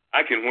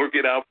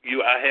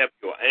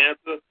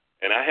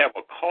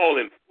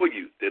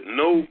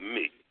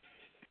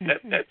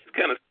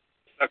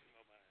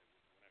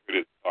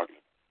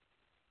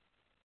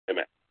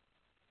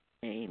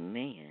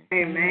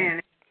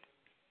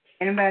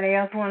 Anybody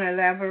else want to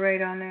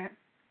elaborate on that?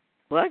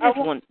 Well, I just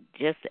want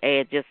to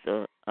add just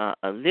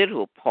a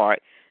little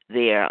part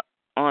there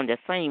on the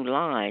same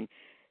line.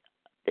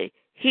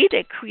 He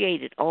that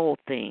created all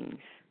things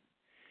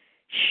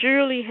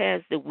surely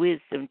has the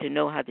wisdom to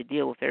know how to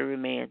deal with every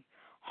man's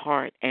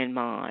heart and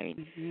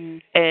mind. Mm-hmm.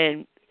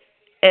 And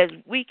as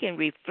we can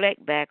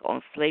reflect back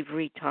on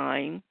slavery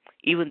time,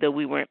 even though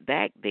we weren't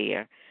back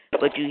there,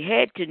 but you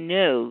had to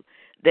know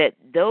that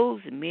those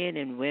men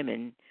and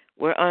women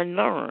were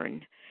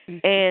unlearned,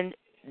 mm-hmm. and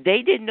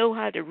they didn't know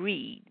how to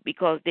read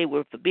because they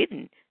were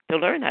forbidden to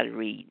learn how to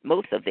read,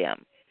 most of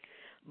them.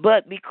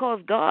 But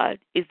because God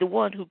is the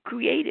one who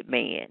created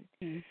man,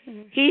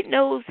 mm-hmm. he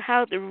knows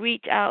how to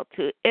reach out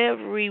to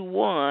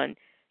everyone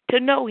to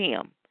know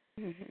him.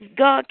 Mm-hmm.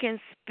 God can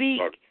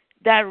speak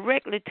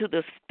directly to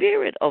the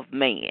spirit of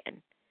man,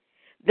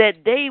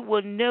 that they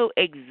will know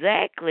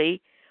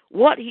exactly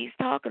what he's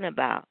talking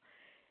about.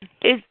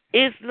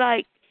 It's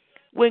like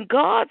when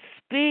God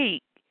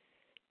speaks,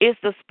 it's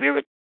the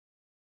spirit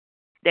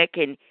that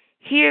can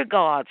hear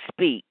God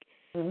speak.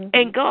 Mm-hmm.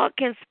 And God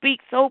can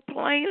speak so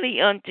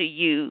plainly unto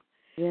you.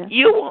 Yeah.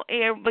 You won't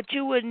err, but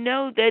you will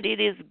know that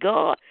it is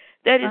God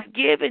that is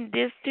giving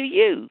this to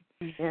you.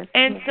 Yes.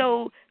 And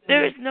so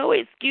there is no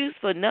excuse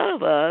for none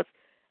of us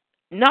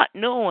not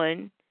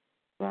knowing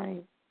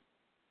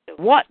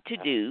what to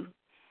do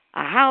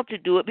or how to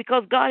do it,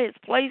 because God has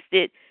placed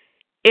it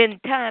in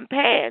time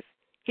past.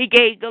 He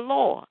gave the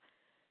law.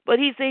 But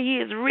he said he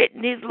has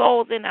written his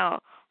laws in our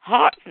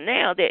hearts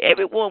now that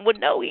everyone would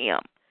know him.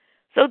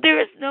 So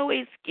there is no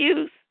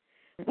excuse.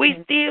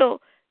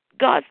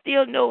 God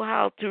still know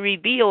how to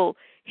reveal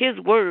his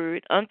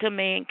word unto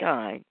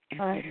mankind.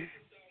 Right.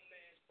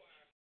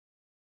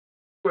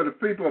 Well, the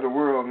people of the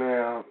world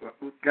now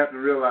got to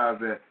realize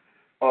that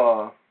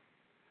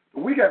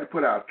we got to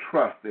put our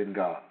trust in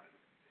God.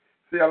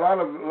 See, a lot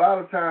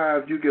of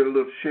times you get a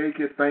little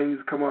shaky, things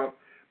come up,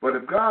 but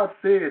if God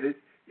said it,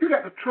 you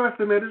got to trust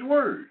him at his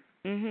word.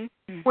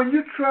 Mm-hmm. When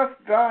you trust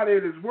God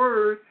at his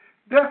word,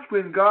 that's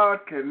when God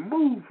can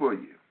move for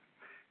you.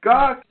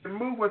 God can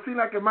move. Well, it seems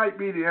like it might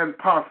be the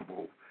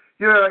impossible.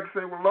 You know, like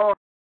say, well, Lord,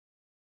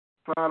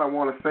 son, I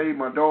want to save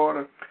my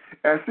daughter.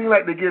 And it seems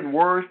like they're getting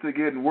worse and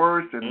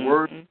mm-hmm.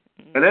 worse.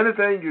 And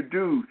anything you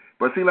do,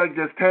 but it seems like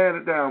just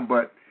tearing it down.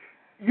 But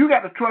you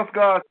got to trust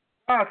God.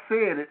 God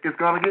said it, it's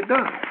going to get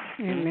done.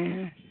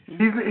 Amen.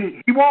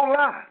 He won't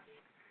lie.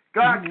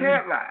 God mm-hmm.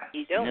 can't lie.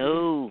 He don't.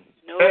 No.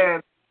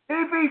 And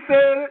if he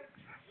said it,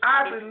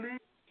 I believe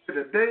to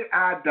the day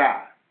I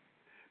die.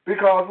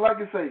 Because, like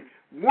you say,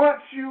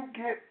 once you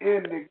get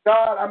into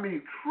God, I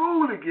mean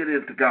truly get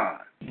into God.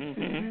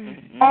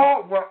 Mm-hmm.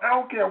 Oh, well, I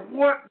don't care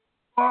what,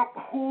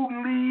 who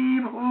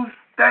leave, who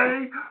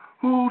stay,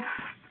 who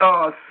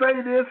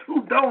say this,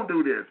 who don't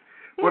do this.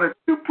 But if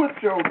you put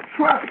your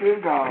trust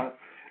in God,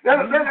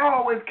 that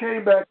always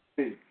came back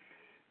to me.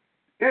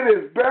 It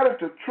is better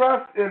to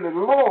trust in the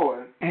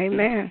Lord.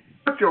 Amen.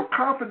 Put your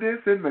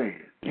confidence in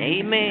man.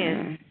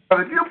 Amen.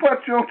 But if you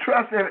put your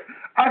trust in it,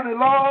 I say,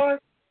 Lord,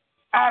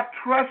 I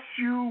trust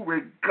you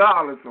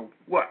regardless of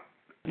what.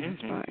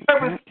 Mm-hmm.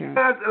 Every time,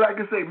 like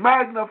I say,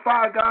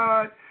 magnify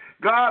God.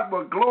 God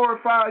will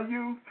glorify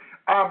you.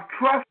 I'm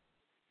trusting.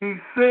 He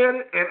said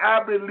it, and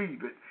I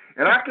believe it.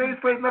 And I can't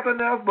say nothing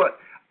else, but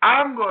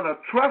I'm going to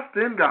trust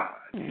in God.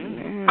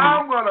 Mm-hmm.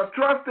 I'm going to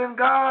trust in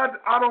God.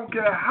 I don't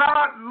care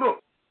how it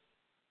looks.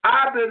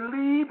 I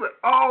believe with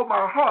all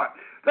my heart.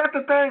 That's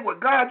the thing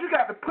with God. You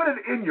got to put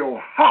it in your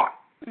heart.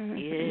 Mm-hmm.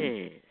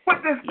 Yeah.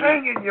 Put this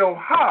thing in your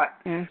heart.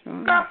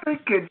 Mm-hmm. Nothing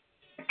can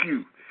shake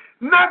you.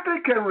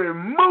 Nothing can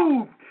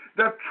remove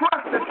the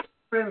trust that's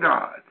in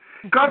God.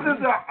 Because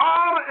it's an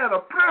honor and a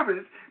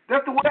privilege.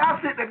 That's the way I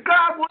see it. That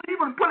God will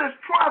even put his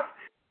trust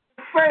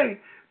and say,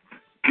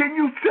 can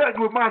you check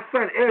with my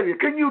son Eddie?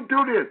 Can you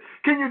do this?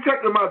 Can you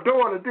check with my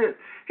daughter this?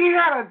 He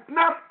had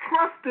enough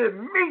trust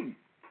in me.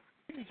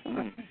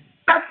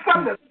 That's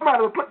something that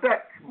somebody would put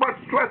that much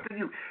trust in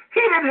you. He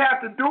didn't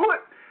have to do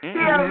it. He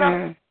had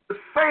enough to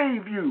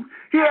save you.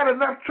 He had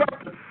enough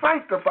trust to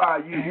sanctify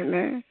you.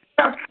 Amen.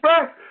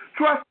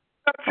 Trust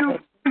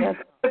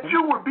that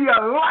you would be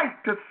a light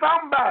to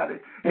somebody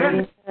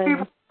in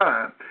evil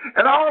time.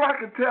 And all I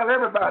can tell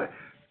everybody,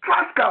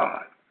 trust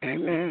God.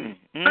 Amen.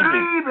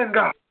 Believe in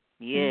God.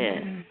 Yeah.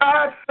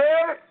 God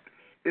said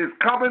it is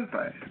coming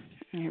fast.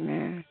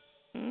 Amen.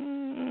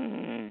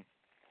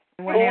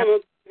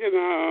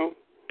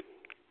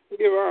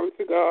 Give honor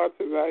to God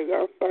tonight.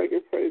 I thank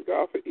and praise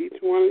God for each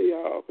one of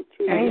y'all for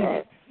truly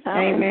God.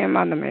 Amen,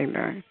 Mother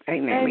Mabel.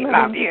 Amen. We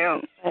love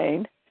you.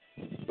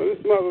 For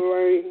this Mother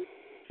Lane.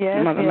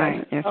 Yes, Mother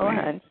Lane. Yes,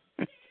 ma'am.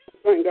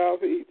 Thank God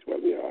for each one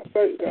of y'all.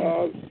 Thank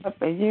God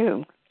for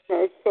you.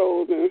 My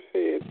soul been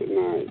fed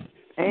tonight.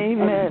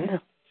 Amen.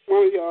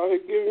 One of y'all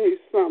has given me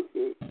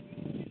something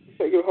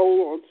they can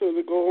hold on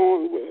to go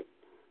on with.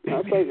 And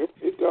I thank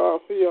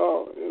God for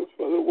y'all and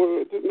for the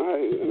word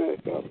tonight, and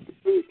that God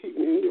please keep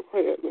me in your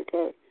prayers,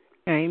 okay?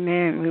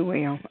 Amen. We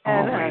will.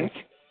 Always.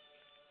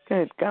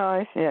 Good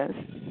God, yes.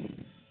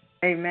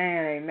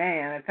 Amen,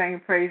 amen. I thank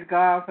and praise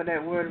God for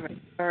that word of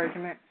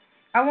encouragement.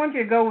 I want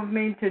you to go with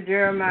me to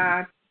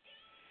Jeremiah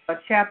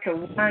chapter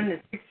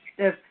 1,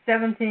 the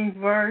 17th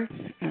verse.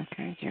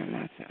 Okay,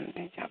 Jeremiah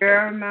 17th chapter.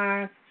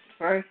 Jeremiah,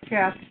 first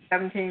chapter,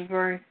 17th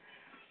verse.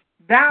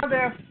 Thou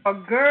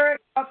therefore gird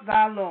up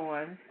thy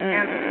loins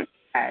and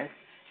arise,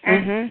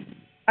 and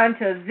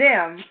unto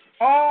them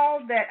all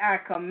that I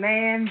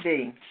command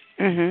thee.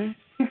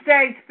 You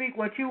say, speak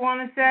what you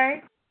want to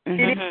say. He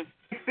didn't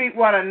speak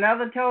what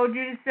another told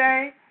you to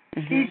say.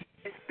 He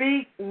said,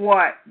 speak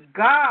what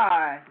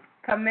God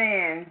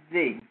commands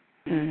thee.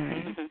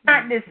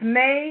 Not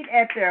dismayed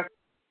at their.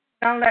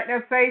 Don't let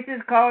their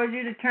faces cause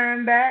you to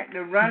turn back,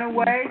 to run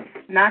away,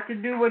 not to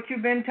do what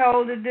you've been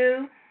told to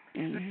do.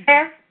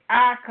 Lest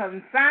I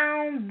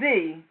confound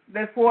thee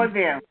before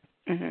them.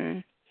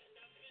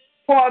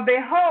 For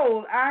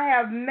behold, I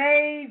have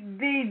made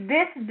thee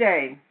this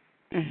day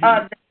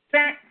a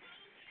defense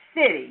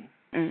city.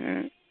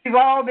 We've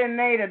all been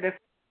made a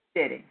defense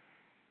city.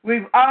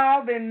 We've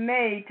all been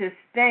made to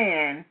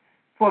stand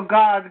for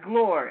God's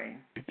glory.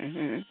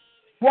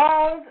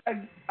 Walls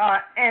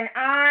and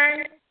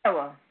iron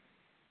pillar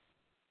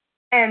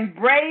and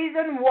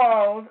brazen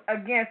walls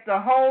against the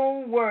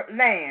whole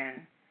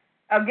land,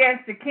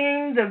 against the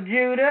kings of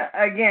Judah,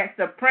 against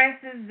the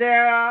princes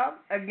thereof,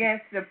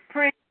 against the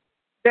priests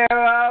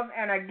thereof,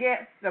 and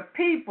against the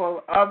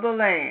people of the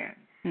land.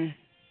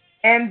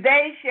 And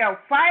they shall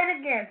fight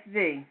against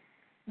thee.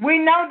 We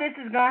know this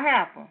is going to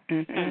happen.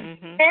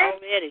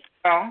 Already.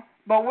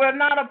 But we're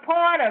not a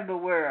part of the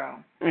world.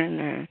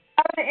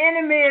 The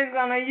enemy is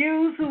going to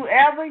use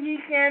whoever he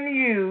can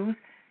use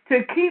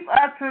to keep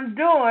us from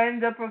doing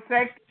the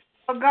perfection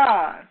of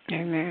God.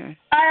 Amen.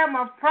 I am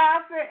a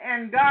prophet,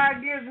 and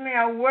God gives me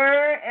a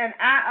word, and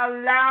I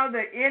allow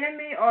the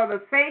enemy or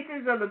the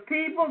faces of the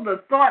people,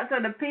 the thoughts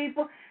of the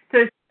people,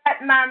 to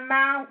shut my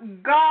mouth.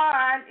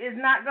 God is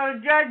not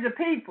going to judge the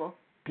people.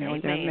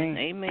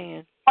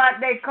 Amen. What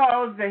they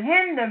cause to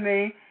hinder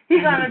me,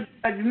 he's going to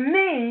judge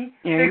me.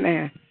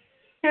 Amen.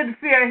 Should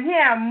fear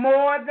him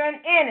more than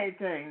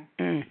anything.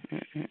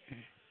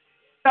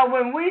 So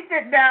when we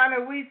sit down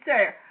and we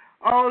say,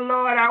 oh,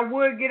 Lord, I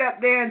would get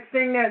up there and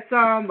sing that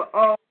song, but,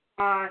 oh,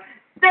 God,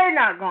 they're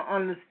not going to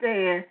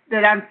understand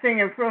that I'm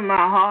singing from my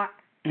heart.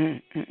 He's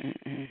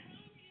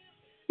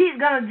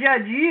going to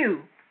judge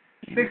you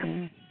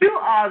because you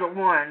are the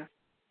one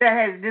that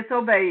has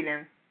disobeyed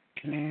him.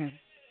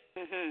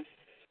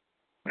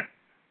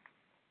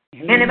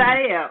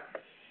 Anybody else?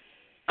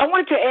 I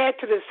want to add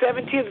to the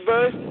 17th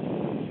verse.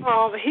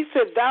 He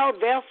said, thou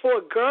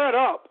therefore gird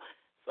up.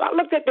 So I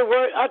looked at the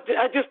word.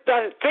 I just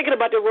started thinking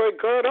about the word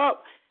gird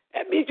up.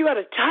 That means you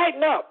got to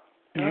tighten up.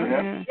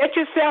 Get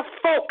yourself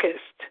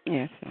focused.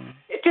 Yes,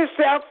 Get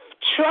yourself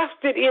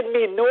trusted in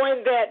me,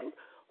 knowing that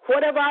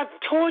whatever I've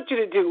told you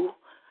to do,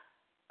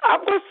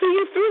 I'm going to see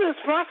you through this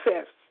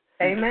process.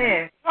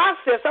 Amen. I'm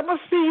going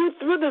to see you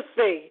through this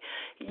thing.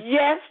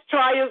 Yes,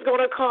 trials going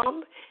to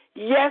come.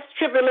 Yes,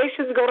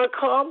 tribulations are going to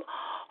come.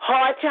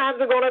 Hard times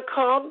are going to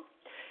come.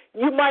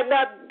 You might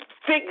not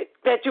think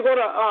that you're going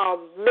to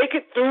make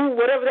it through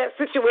whatever that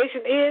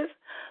situation is,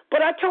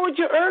 but I told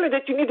you earlier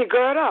that you need to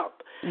gird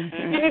up.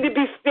 You need to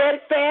be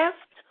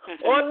steadfast,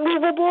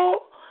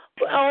 unmovable,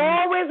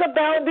 always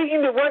abounding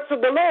in the works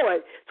of the Lord.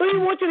 So he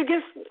wants you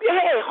to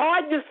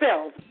harden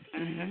yourself.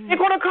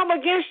 They're going to come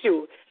against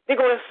you. They're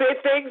going to say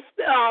things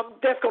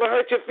that's going to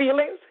hurt your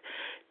feelings.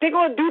 They're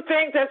going to do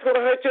things that's going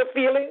to hurt your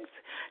feelings.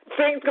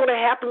 Things going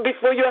to happen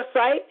before your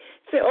sight.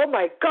 Say, oh,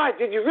 my God,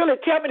 did you really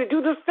tell me to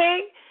do this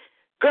thing?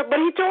 But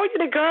he told you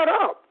to gird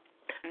up.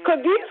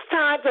 Because these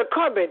times are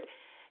coming.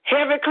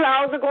 Heavy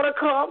clouds are going to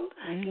come.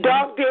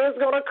 Dark days are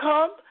going to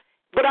come.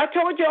 But I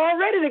told you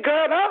already to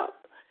gird up.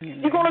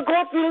 You're going to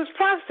go through this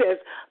process.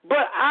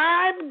 But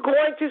I'm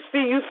going to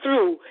see you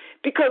through.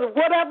 Because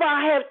whatever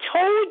I have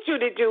told you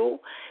to do,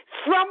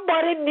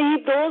 somebody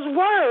needs those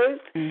words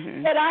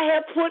that I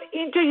have put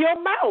into your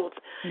mouth.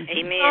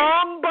 Amen.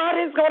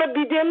 Somebody's going to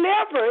be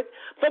delivered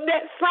from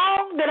that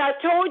song that I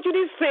told you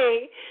to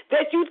sing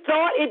that you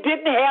thought it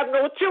didn't have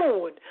no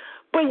tune.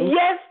 But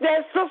yes,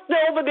 that sister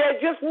over there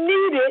just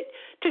needed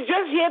to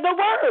just hear the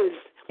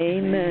words.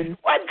 Amen.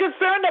 Wasn't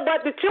concerned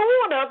about the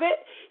tune of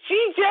it. She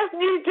just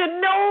needed to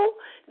know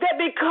that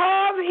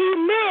because he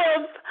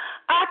lives,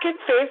 I can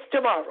face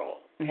tomorrow.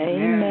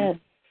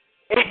 Amen.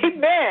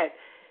 Amen.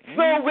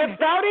 So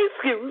without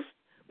excuse,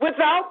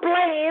 without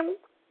blame,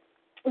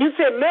 you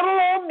say, little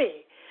on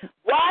me.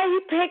 Why he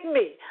picked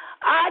me?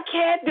 I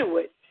can't do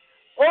it.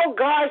 Oh,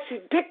 God, she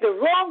picked the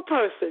wrong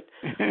person.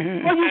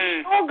 Well,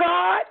 you know,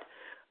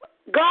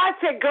 God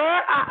said,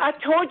 gird, I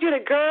told you to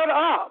gird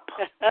up.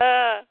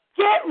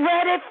 Get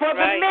ready for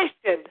the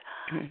mission.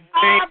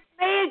 I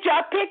made you.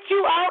 I picked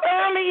you out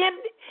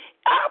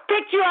I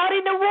picked you out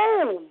in the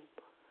womb.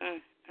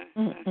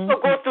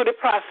 So go through the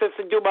process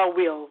and do my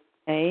will.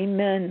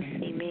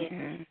 Amen.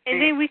 Amen.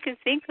 And then we can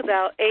think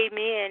about,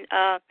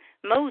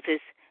 Moses,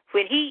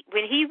 when he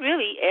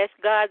really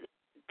asked God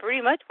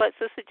pretty much what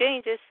Sister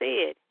Jane just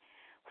said.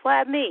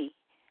 Why me?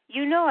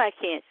 You know I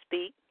can't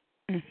speak.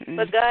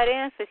 But God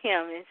answered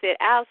him and said,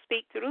 I'll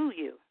speak through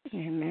you.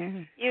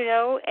 Amen. You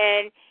know,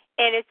 and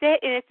And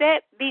if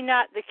that be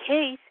not the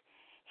case,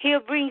 he'll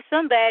bring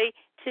somebody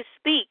to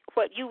speak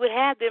what you would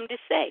have them to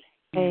say.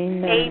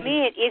 Amen.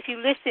 Amen. If you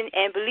listen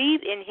and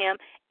believe in him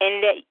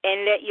and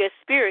let your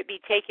spirit be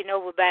taken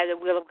over by the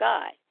will of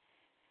God.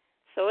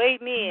 So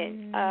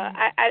amen.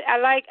 I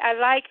like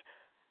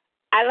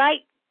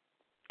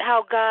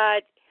how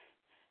God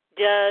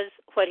does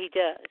what he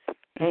does.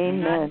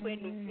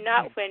 Amen.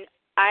 Not when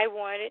I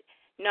want it,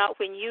 not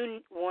when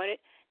you want it,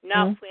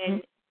 not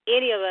when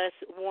any of us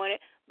want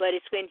it, but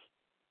it's when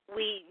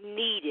we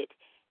need it.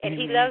 And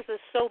he loves us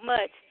so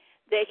much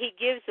that he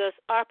gives us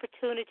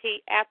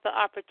opportunity after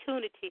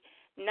opportunity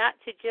not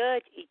to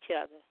judge each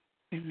other.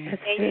 Amen.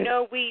 And you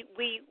know, we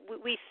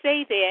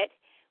say that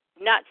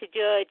not to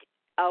judge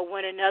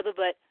one another,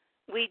 but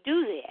we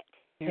do that.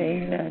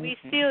 Amen. We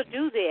still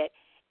do that.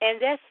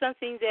 And that's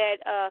something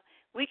that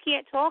we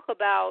can't talk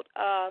about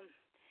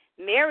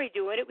Mary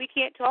doing it. We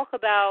can't talk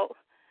about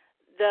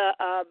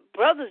the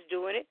brothers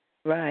doing it.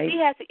 Right.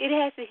 It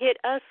has to hit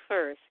us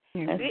first.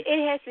 Yes.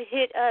 It has to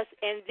hit us,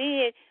 and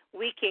then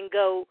we can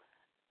go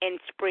and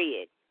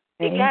spread.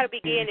 It got to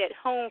begin at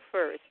home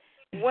first.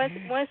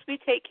 Once we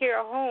take care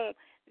of home,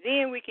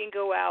 then we can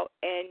go out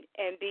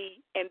and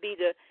be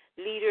the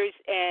leaders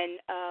and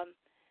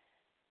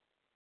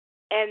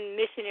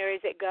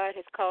missionaries that God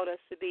has called us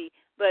to be.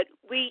 But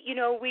we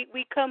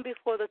come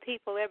before the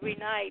people every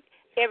night,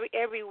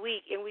 every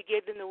week, and we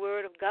give them the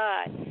Word of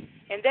God,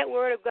 and that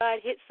Word of God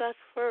hits us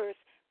first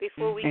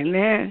before we can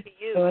get to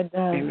you.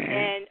 Amen.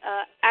 And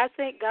I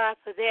thank God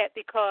for that,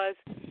 because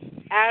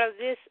out of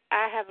this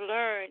I have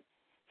learned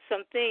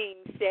some things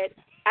that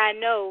I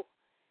know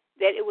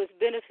that it was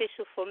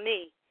beneficial for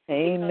me.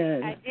 Amen.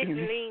 Because I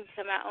didn't lean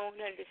to my own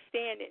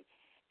understanding.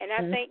 And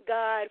I thank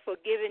God for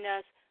giving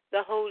us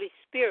the Holy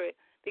Spirit,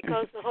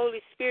 because the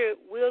Holy Spirit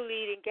will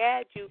lead and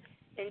guide you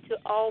into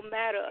all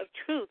matter of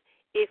truth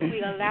if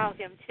we allow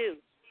him to.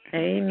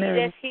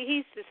 Amen.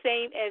 He's the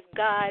same as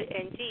God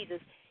and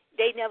Jesus.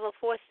 They never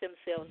force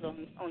themselves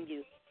on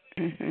you.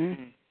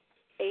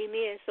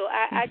 Amen. So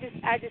I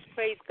just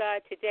praise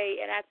God today,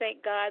 and I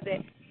thank God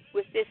that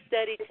with this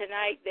study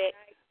tonight that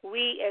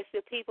we as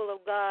the people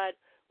of God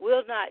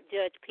will not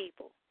judge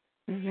people,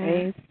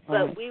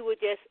 but we will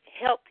just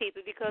help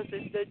people, because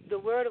the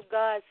Word of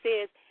God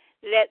says,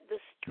 let the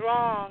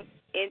strong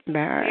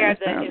bear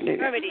the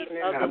infirmities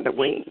of the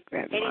weak.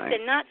 And he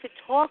said not to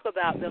talk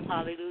about them,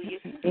 hallelujah,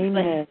 but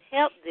to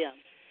help them.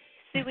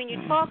 See, when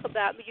you talk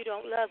about me, you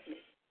don't love me.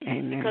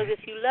 Amen. Because if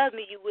you love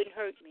me, you wouldn't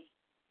hurt me.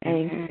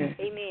 Amen.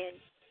 Amen.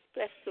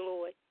 Bless the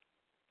Lord.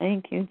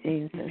 Thank you,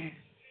 Jesus.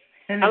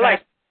 I like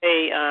to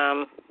say,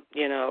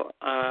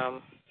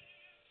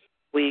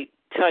 we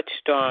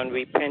touched on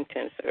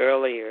repentance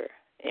earlier,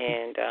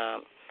 and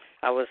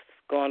I was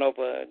going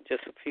over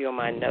just a few of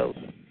my notes,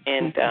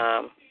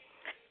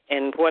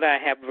 and what I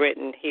have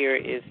written here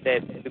is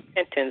that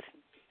repentance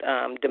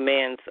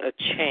demands a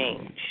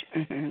change.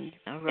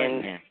 All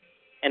right.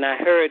 And I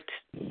heard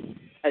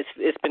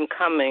it's been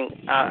coming.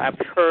 I've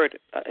heard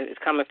it's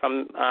coming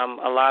from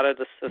a lot of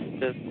the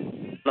sisters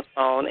on the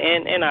phone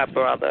and our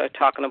brother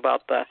talking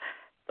about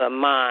the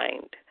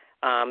mind,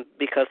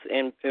 because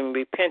in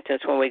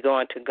repentance, when we go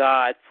into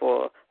God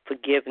for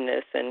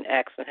forgiveness and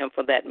asking him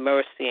for that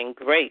mercy and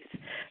grace,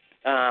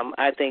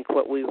 I think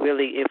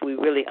if we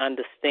really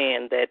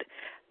understand that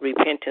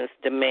repentance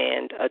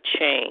demands a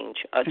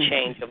change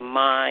of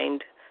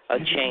mind, a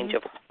change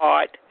of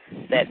heart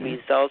that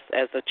results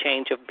as a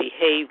change of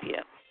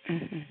behavior.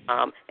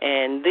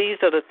 And these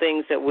are the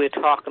things that we're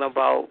talking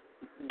about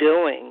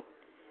doing,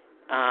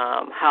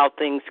 how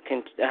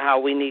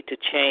we need to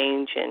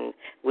change, and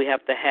we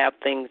have to have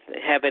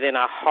it in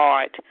our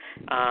heart.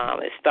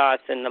 It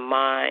starts in the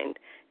mind,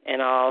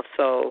 and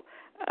also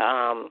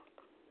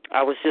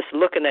I was just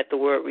looking at the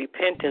word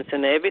repentance,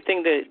 and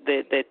everything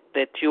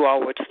that you all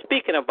were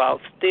speaking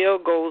about still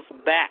goes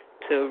back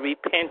to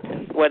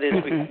repentance. What is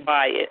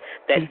required,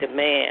 that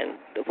demand,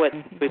 what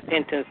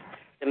repentance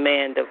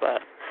demand of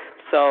us.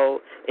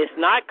 So it's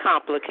not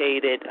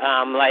complicated,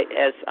 like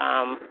as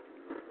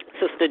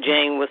Sister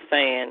Jane was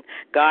saying.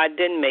 God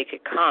didn't make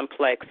it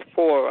complex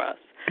for us.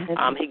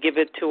 He gave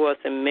it to us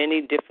in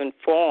many different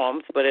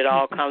forms, but it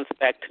all comes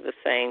back to the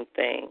same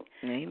thing.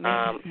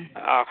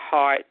 Our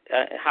heart,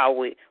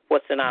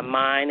 what's in our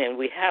mind, and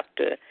we have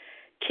to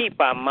keep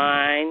our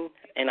mind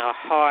and our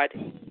heart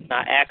and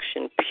our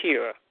action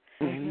pure.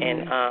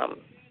 And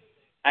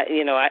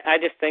I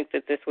just think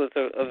that this was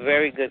a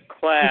very good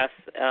class.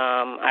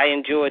 I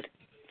enjoyed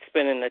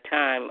spending the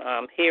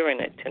time hearing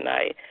it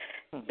tonight,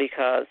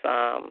 because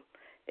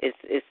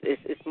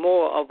it's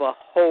more of a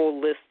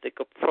holistic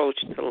approach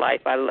to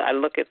life. I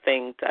look at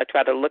things. I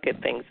try to look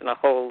at things in a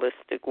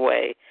holistic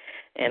way,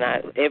 and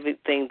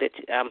everything that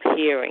I'm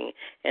hearing,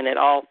 and it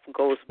all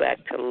goes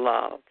back to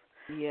love.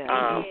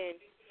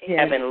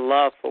 Having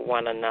love for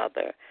one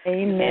another.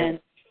 Amen. And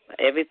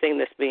everything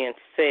that's being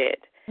said.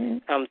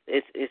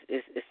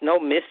 It's no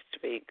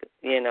mystery,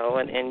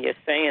 and you're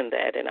saying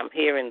that, and I'm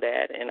hearing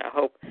that, and I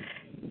hope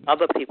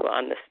other people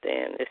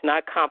understand. It's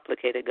not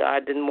complicated.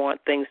 God didn't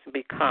want things to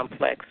be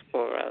complex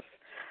for us.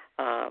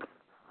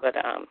 But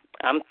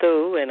I'm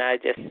through, and I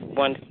just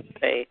want to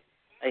say,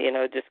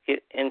 just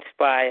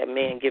inspire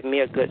me and give me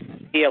a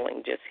good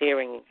feeling just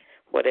hearing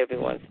what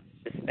everyone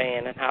is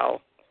saying and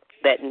how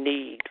that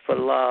need for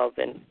love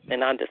and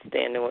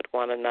understanding with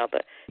one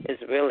another is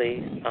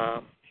really,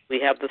 we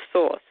have the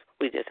source.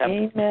 We just have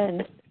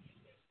Amen.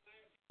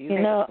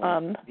 Beautiful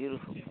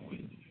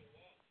point.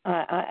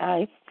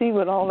 I see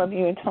what all of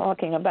you are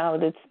talking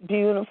about. It's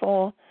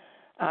beautiful.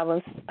 I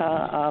was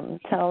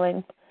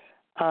telling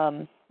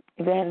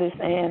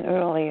Evangelist Ann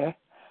earlier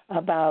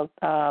about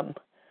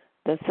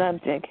the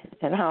subject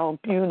and how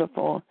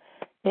beautiful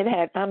it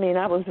had. I mean,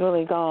 I was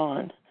really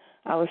gone.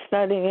 I was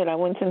studying it. I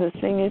went to the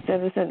senior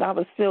citizen. I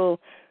was still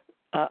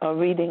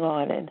reading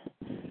on it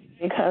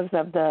because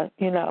of the,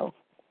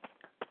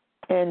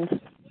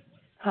 and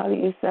how do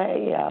you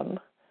say,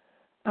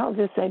 I'll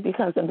just say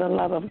because of the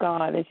love of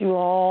God, as you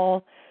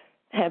all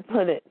have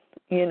put it,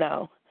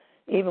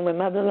 even when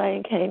Mother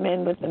Lane came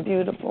in with the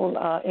beautiful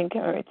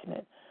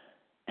encouragement.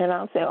 And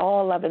I'll say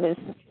all of it is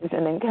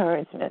an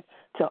encouragement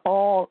to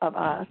all of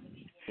us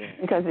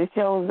because it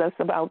shows us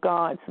about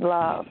God's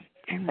love.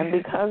 Amen. And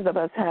because of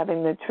us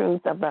having the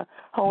truth of the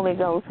Holy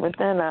Ghost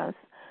within us,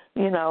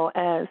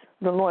 as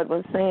the Lord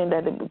was saying,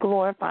 that it would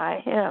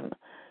glorify Him,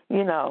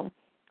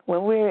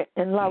 when we're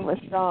in love with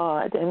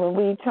God and when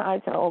we try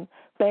to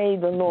obey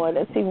the Lord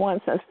as He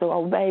wants us to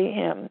obey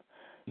Him,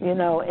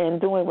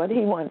 and doing what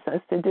He wants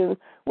us to do,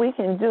 we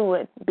can do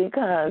it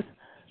because,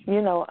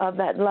 of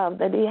that love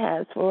that He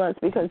has for us,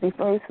 because He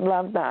first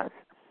loved us.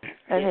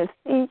 And His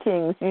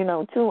teachings,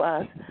 to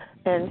us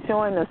and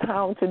showing us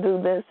how to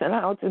do this and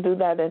how to do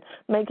that and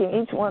making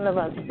each one of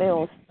us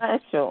feel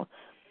special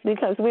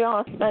because we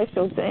are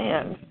special to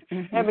Him,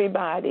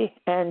 everybody.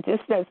 And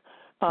just as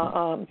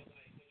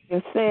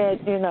you said,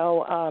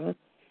 how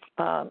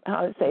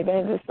to say,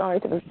 Evangelist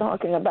Arthur was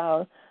talking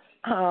about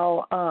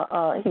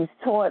how He's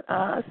taught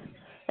us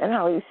and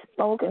how He's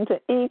spoken to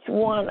each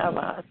one of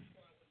us,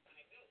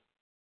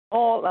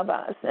 all of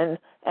us. And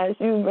as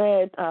you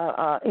read,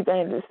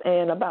 Evangelist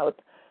Ann, about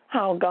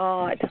how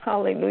God,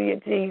 hallelujah,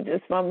 Jesus,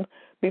 from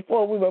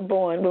before we were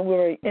born, when we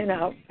were in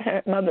our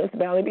mother's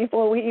belly,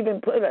 before we even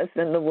put us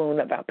in the womb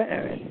of our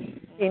parents,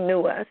 He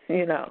knew us,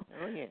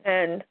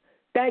 And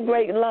that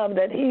great love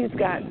that He's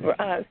got for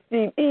us,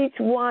 each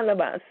one of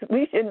us,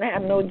 we shouldn't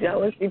have no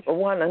jealousy for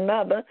one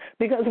another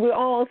because we're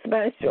all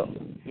special.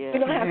 Yeah. We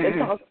don't have to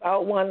talk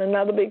about one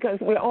another because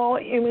we're all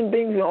human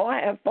beings. We all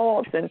have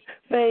faults and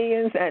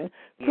failures, and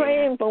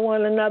praying for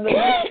one another,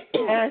 that's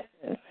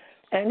compassion.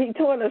 And He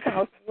taught us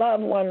how to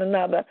love one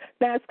another.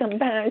 That's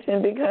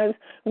compassion because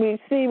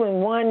we see when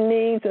one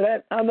needs or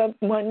that other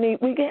one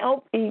needs, we can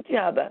help each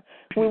other.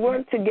 We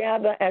work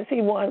together as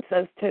He wants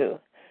us to,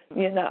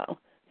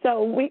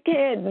 So we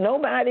can't,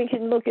 nobody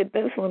can look at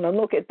this one or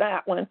look at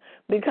that one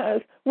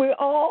because we're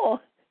all,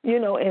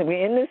 and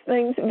we're in this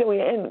thing together,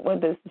 we're in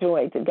with this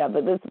joy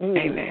together, this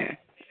beauty. Amen.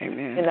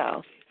 Amen.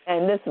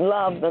 And this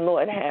love the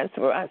Lord has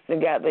for us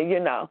together,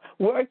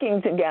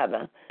 working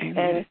together. Amen.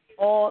 And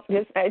all,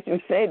 just as you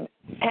said,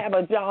 have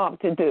a job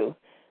to do.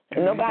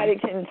 And nobody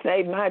can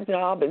say my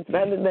job is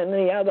better than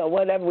the other or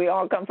whatever. We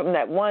all come from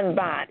that one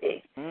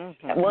body,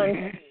 that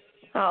one.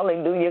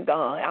 Hallelujah,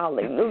 God.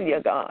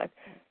 Hallelujah, God.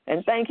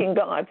 And thanking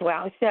God for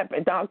our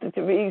shepherd, Dr.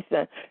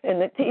 Teresa,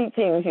 and the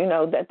teachings,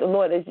 that the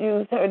Lord has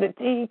used her to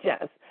teach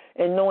us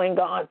and knowing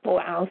God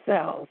for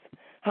ourselves.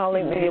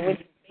 Hallelujah, which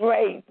is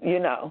great,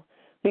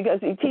 because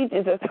He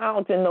teaches us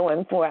how to know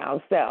Him for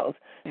ourselves,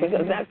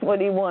 because that's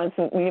what He wants.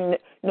 We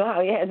know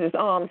how He has His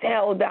arms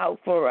held out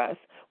for us,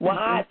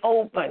 wide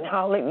open.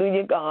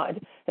 Hallelujah, God.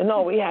 And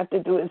all we have to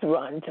do is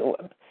run to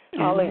Him.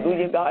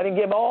 Hallelujah, God, and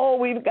give all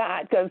we've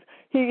got because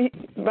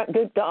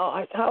good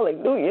God,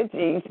 hallelujah,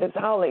 Jesus,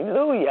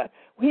 hallelujah.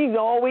 He's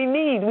all we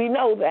need. We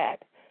know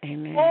that.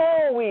 Amen.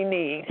 All we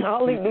need.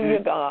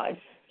 Hallelujah, God.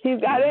 He's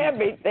got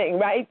everything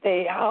right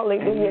there.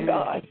 Hallelujah,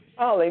 God.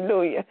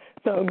 Hallelujah.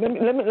 So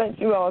let me let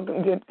you all,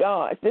 good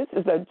God. This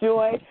is a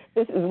joy.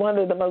 This is one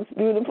of the most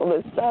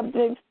beautiful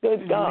subjects.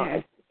 Good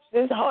God.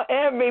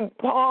 Every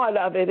part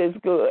of it is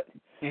good.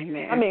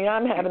 Amen. I mean,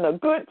 I'm having a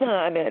good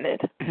time in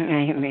it.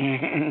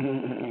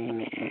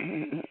 Amen.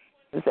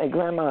 To say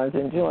Grandma's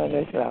enjoying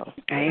herself.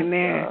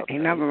 Amen.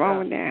 Ain't nothing wrong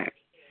with that.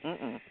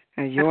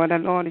 Enjoy the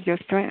Lord is your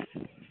strength.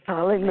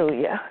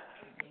 Hallelujah.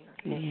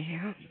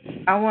 Yeah.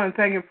 I want to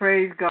thank and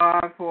praise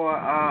God for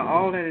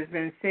all that has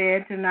been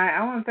said tonight.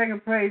 I want to thank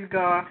and praise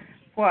God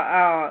for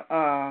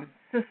our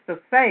Sister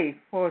Faith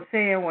for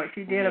saying what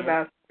she did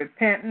about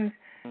repentance.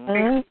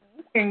 We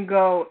can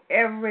go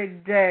every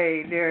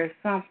day. There is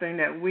something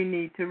that we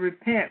need to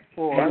repent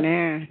for.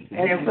 Amen.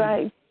 And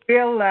right.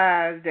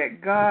 Realize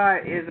that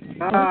God is a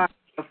God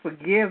of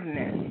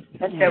forgiveness.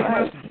 That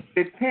when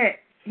we repent,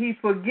 He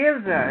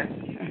forgives us.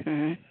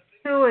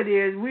 So it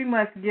is, we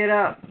must get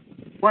up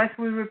once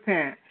we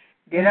repent.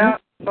 Get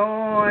up, go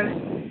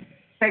on,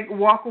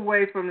 walk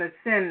away from the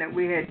sin that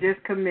we had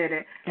just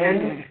committed,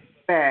 and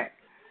back.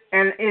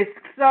 And it's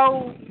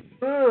so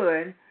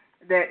good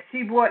that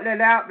she brought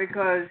that out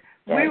because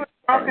we were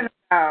talking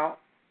about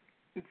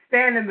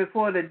standing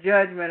before the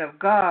judgment of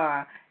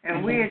God.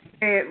 And we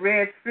had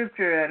read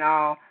scripture and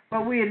all,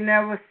 but we had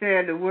never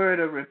said the word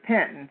of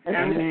repentance.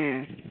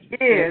 And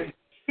it is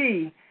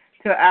key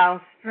to our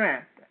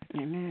strength,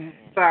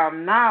 to our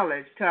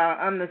knowledge, to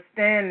our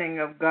understanding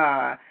of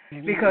God.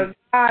 Because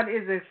God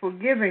is a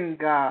forgiving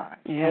God.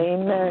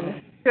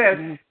 Amen.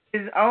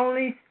 His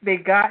only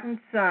begotten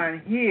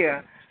Son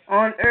here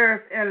on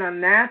earth in a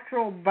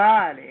natural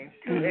body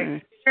to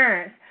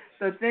experience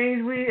the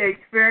things we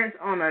experience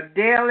on a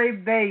daily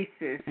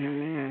basis,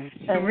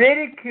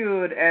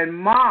 ridiculed and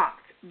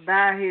mocked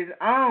by his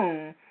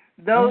own,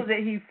 those that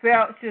he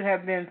felt should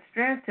have been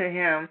strength to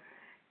him,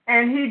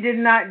 and he did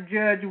not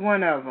judge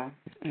one of them.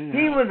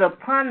 He was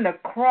upon the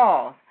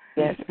cross,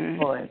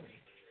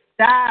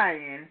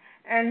 dying,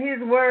 and his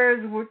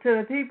words to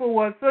the people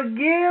was,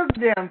 "Forgive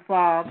them,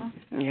 Father."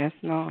 Yes,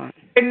 Lord.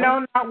 They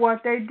know not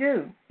what they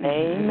do.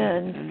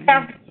 Amen. We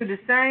have to do the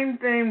same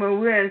thing when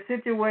we're in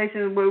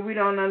situations where we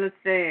don't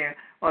understand,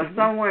 or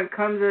someone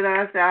comes at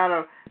us out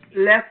of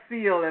left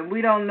field and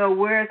we don't know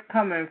where it's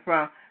coming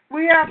from.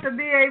 We have to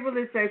be able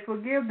to say,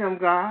 "Forgive them,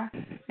 God."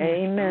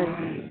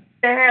 Amen.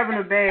 They're having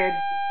a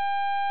bad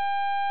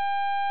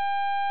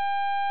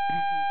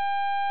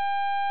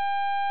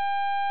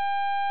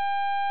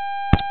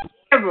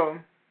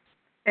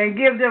and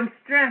give them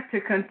strength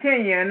to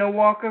continue in the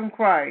walk in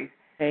Christ.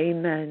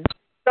 Amen.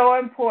 So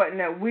important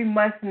that we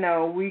must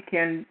know we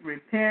can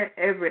repent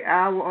every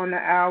hour on the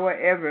hour,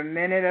 every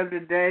minute of the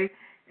day,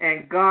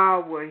 and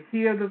God will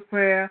hear the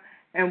prayer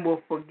and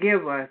will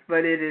forgive us.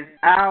 But it is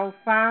our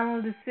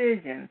final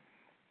decision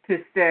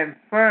to stand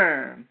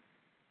firm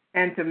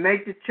and to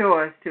make the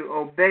choice to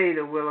obey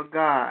the will of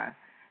God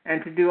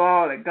and to do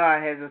all that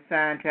God has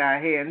assigned to our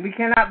head. And we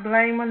cannot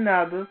blame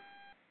another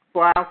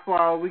for our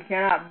fault. We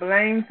cannot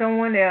blame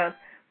someone else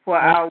for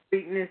our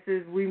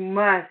weaknesses. We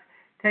must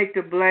take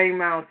the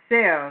blame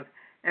ourselves.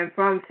 And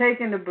from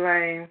taking the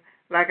blame,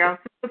 like our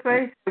sister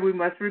Faith said, we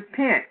must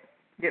repent,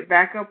 get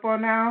back up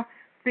on our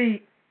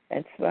feet.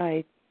 That's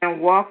right.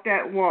 And walk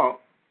that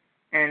walk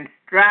and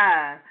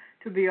strive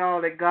to be all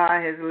that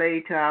God has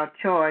laid to our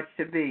charge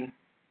to be.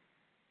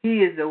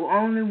 He is the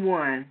only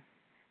one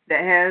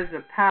that has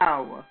the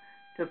power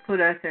to put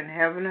us in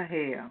heaven or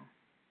hell.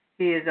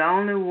 He is the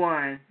only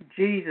one,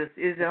 Jesus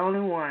is the only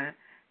one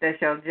that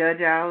shall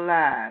judge our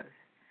lives.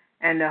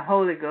 And the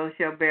Holy Ghost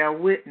shall bear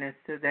witness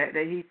to that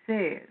he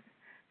says.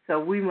 So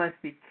we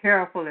must be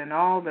careful in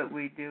all that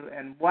we do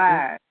and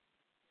wise.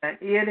 An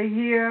ear to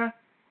hear,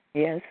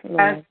 yes,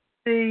 Lord. eyes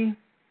to see,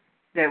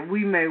 that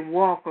we may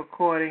walk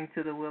according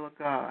to the will of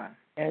God.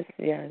 Yes,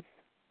 yes.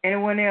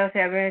 Anyone else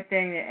have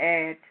anything to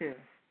add to?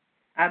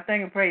 I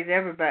thank and praise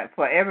everybody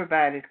for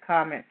everybody's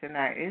comments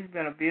tonight. It's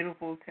been a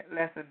beautiful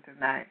lesson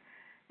tonight.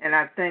 And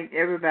I thank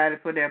everybody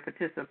for their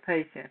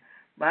participation.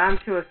 But I'm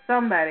sure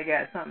somebody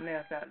got something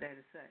else out there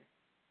to say.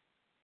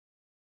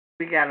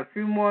 We got a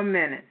few more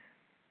minutes.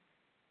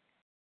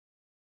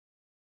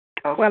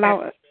 Okay.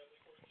 Well,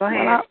 go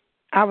ahead.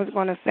 I was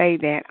going to say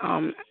that,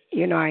 I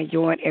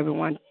enjoyed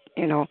everyone,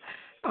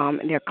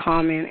 their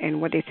comment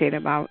and what they said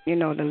about, the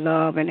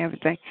love and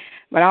everything.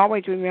 But I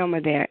always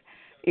remember that,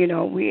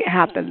 we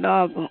have to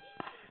love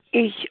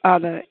each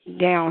other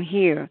down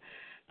here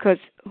because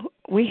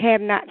we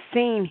have not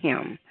seen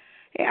him.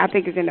 I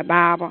think it's in the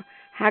Bible.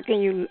 How can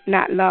you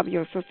not love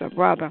your sister or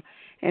brother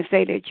and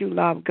say that you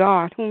love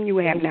God whom you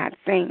have not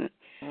seen?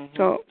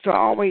 So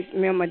always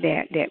remember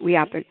that we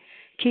have to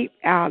keep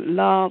our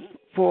love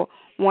for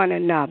one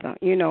another,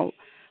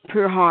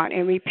 pure heart,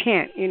 and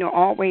repent.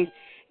 Always,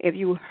 if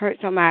you hurt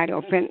somebody or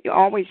offend,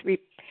 always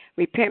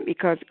repent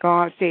because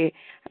God said,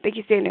 I think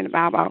he said in the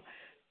Bible,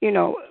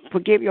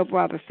 forgive your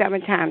brother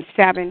 7 times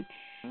 7,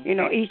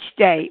 each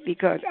day,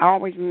 because I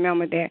always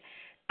remember that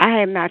I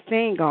have not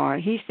seen God.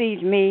 He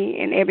sees me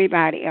and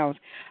everybody else.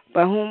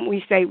 But whom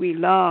we say we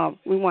love,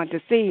 we want to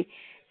see,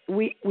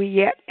 we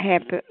yet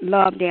have to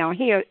love down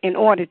here in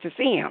order to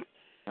see him.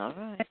 All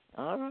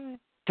right.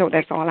 So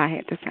that's all I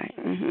had to say.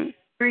 Mm-hmm.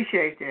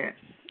 Appreciate that.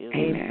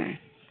 Amen.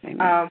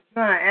 I'm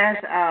going to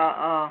ask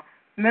our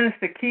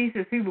Minister Keith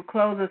if he will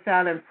close us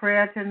out in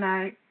prayer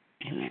tonight.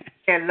 Amen.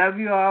 And love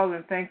you all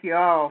and thank you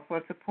all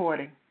for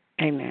supporting.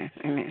 Amen.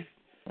 Amen.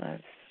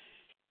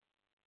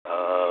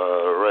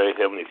 All right,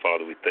 Heavenly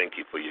Father, we thank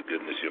you for your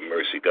goodness, your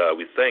mercy, God.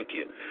 We thank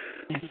you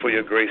for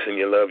your grace and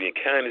your love and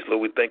your kindness,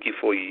 Lord. We thank you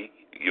for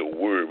your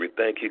word. We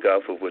thank you,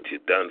 God, for what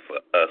you've done for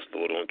us,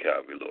 Lord, on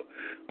Calvary, Lord.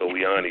 Lord,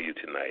 we honor you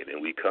tonight,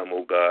 and we come,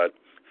 oh God,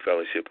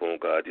 fellowship on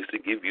God, just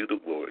to give you the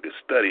glory, to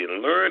study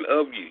and learn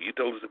of you. You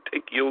told us to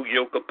take your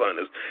yoke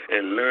upon us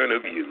and learn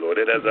of you, Lord.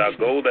 That is our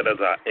goal, that is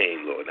our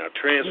aim, Lord. Now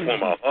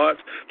transform our hearts,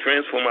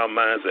 transform our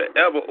minds, that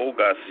ever, oh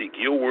God, seek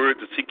your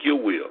word, to seek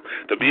your will,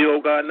 to be, oh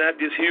God, not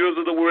just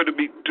hearers of the word, to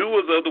be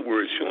doers of the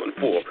word, showing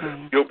forth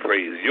your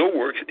praise, your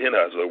works in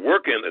us, or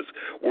work in us,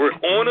 work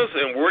on us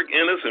and work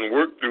in us and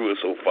work through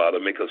us, oh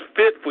Father. Make us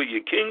fit for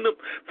your kingdom.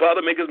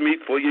 Father, make us meet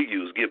for your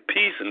use. Give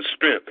peace and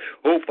strength,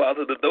 oh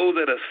Father, to those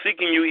that are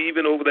seeking you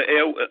even over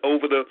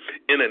the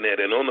internet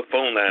and on the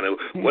phone line, or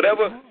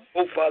whatever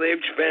Oh, Father,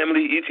 each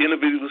family, each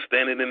individual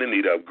standing in the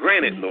need of.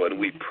 Grant it, Lord,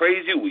 and we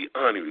praise you, we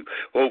honor you.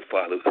 Oh,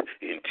 Father,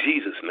 in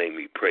Jesus' name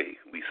we pray.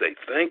 We say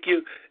thank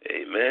you,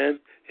 amen,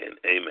 and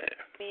amen.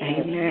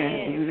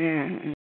 Amen. Amen.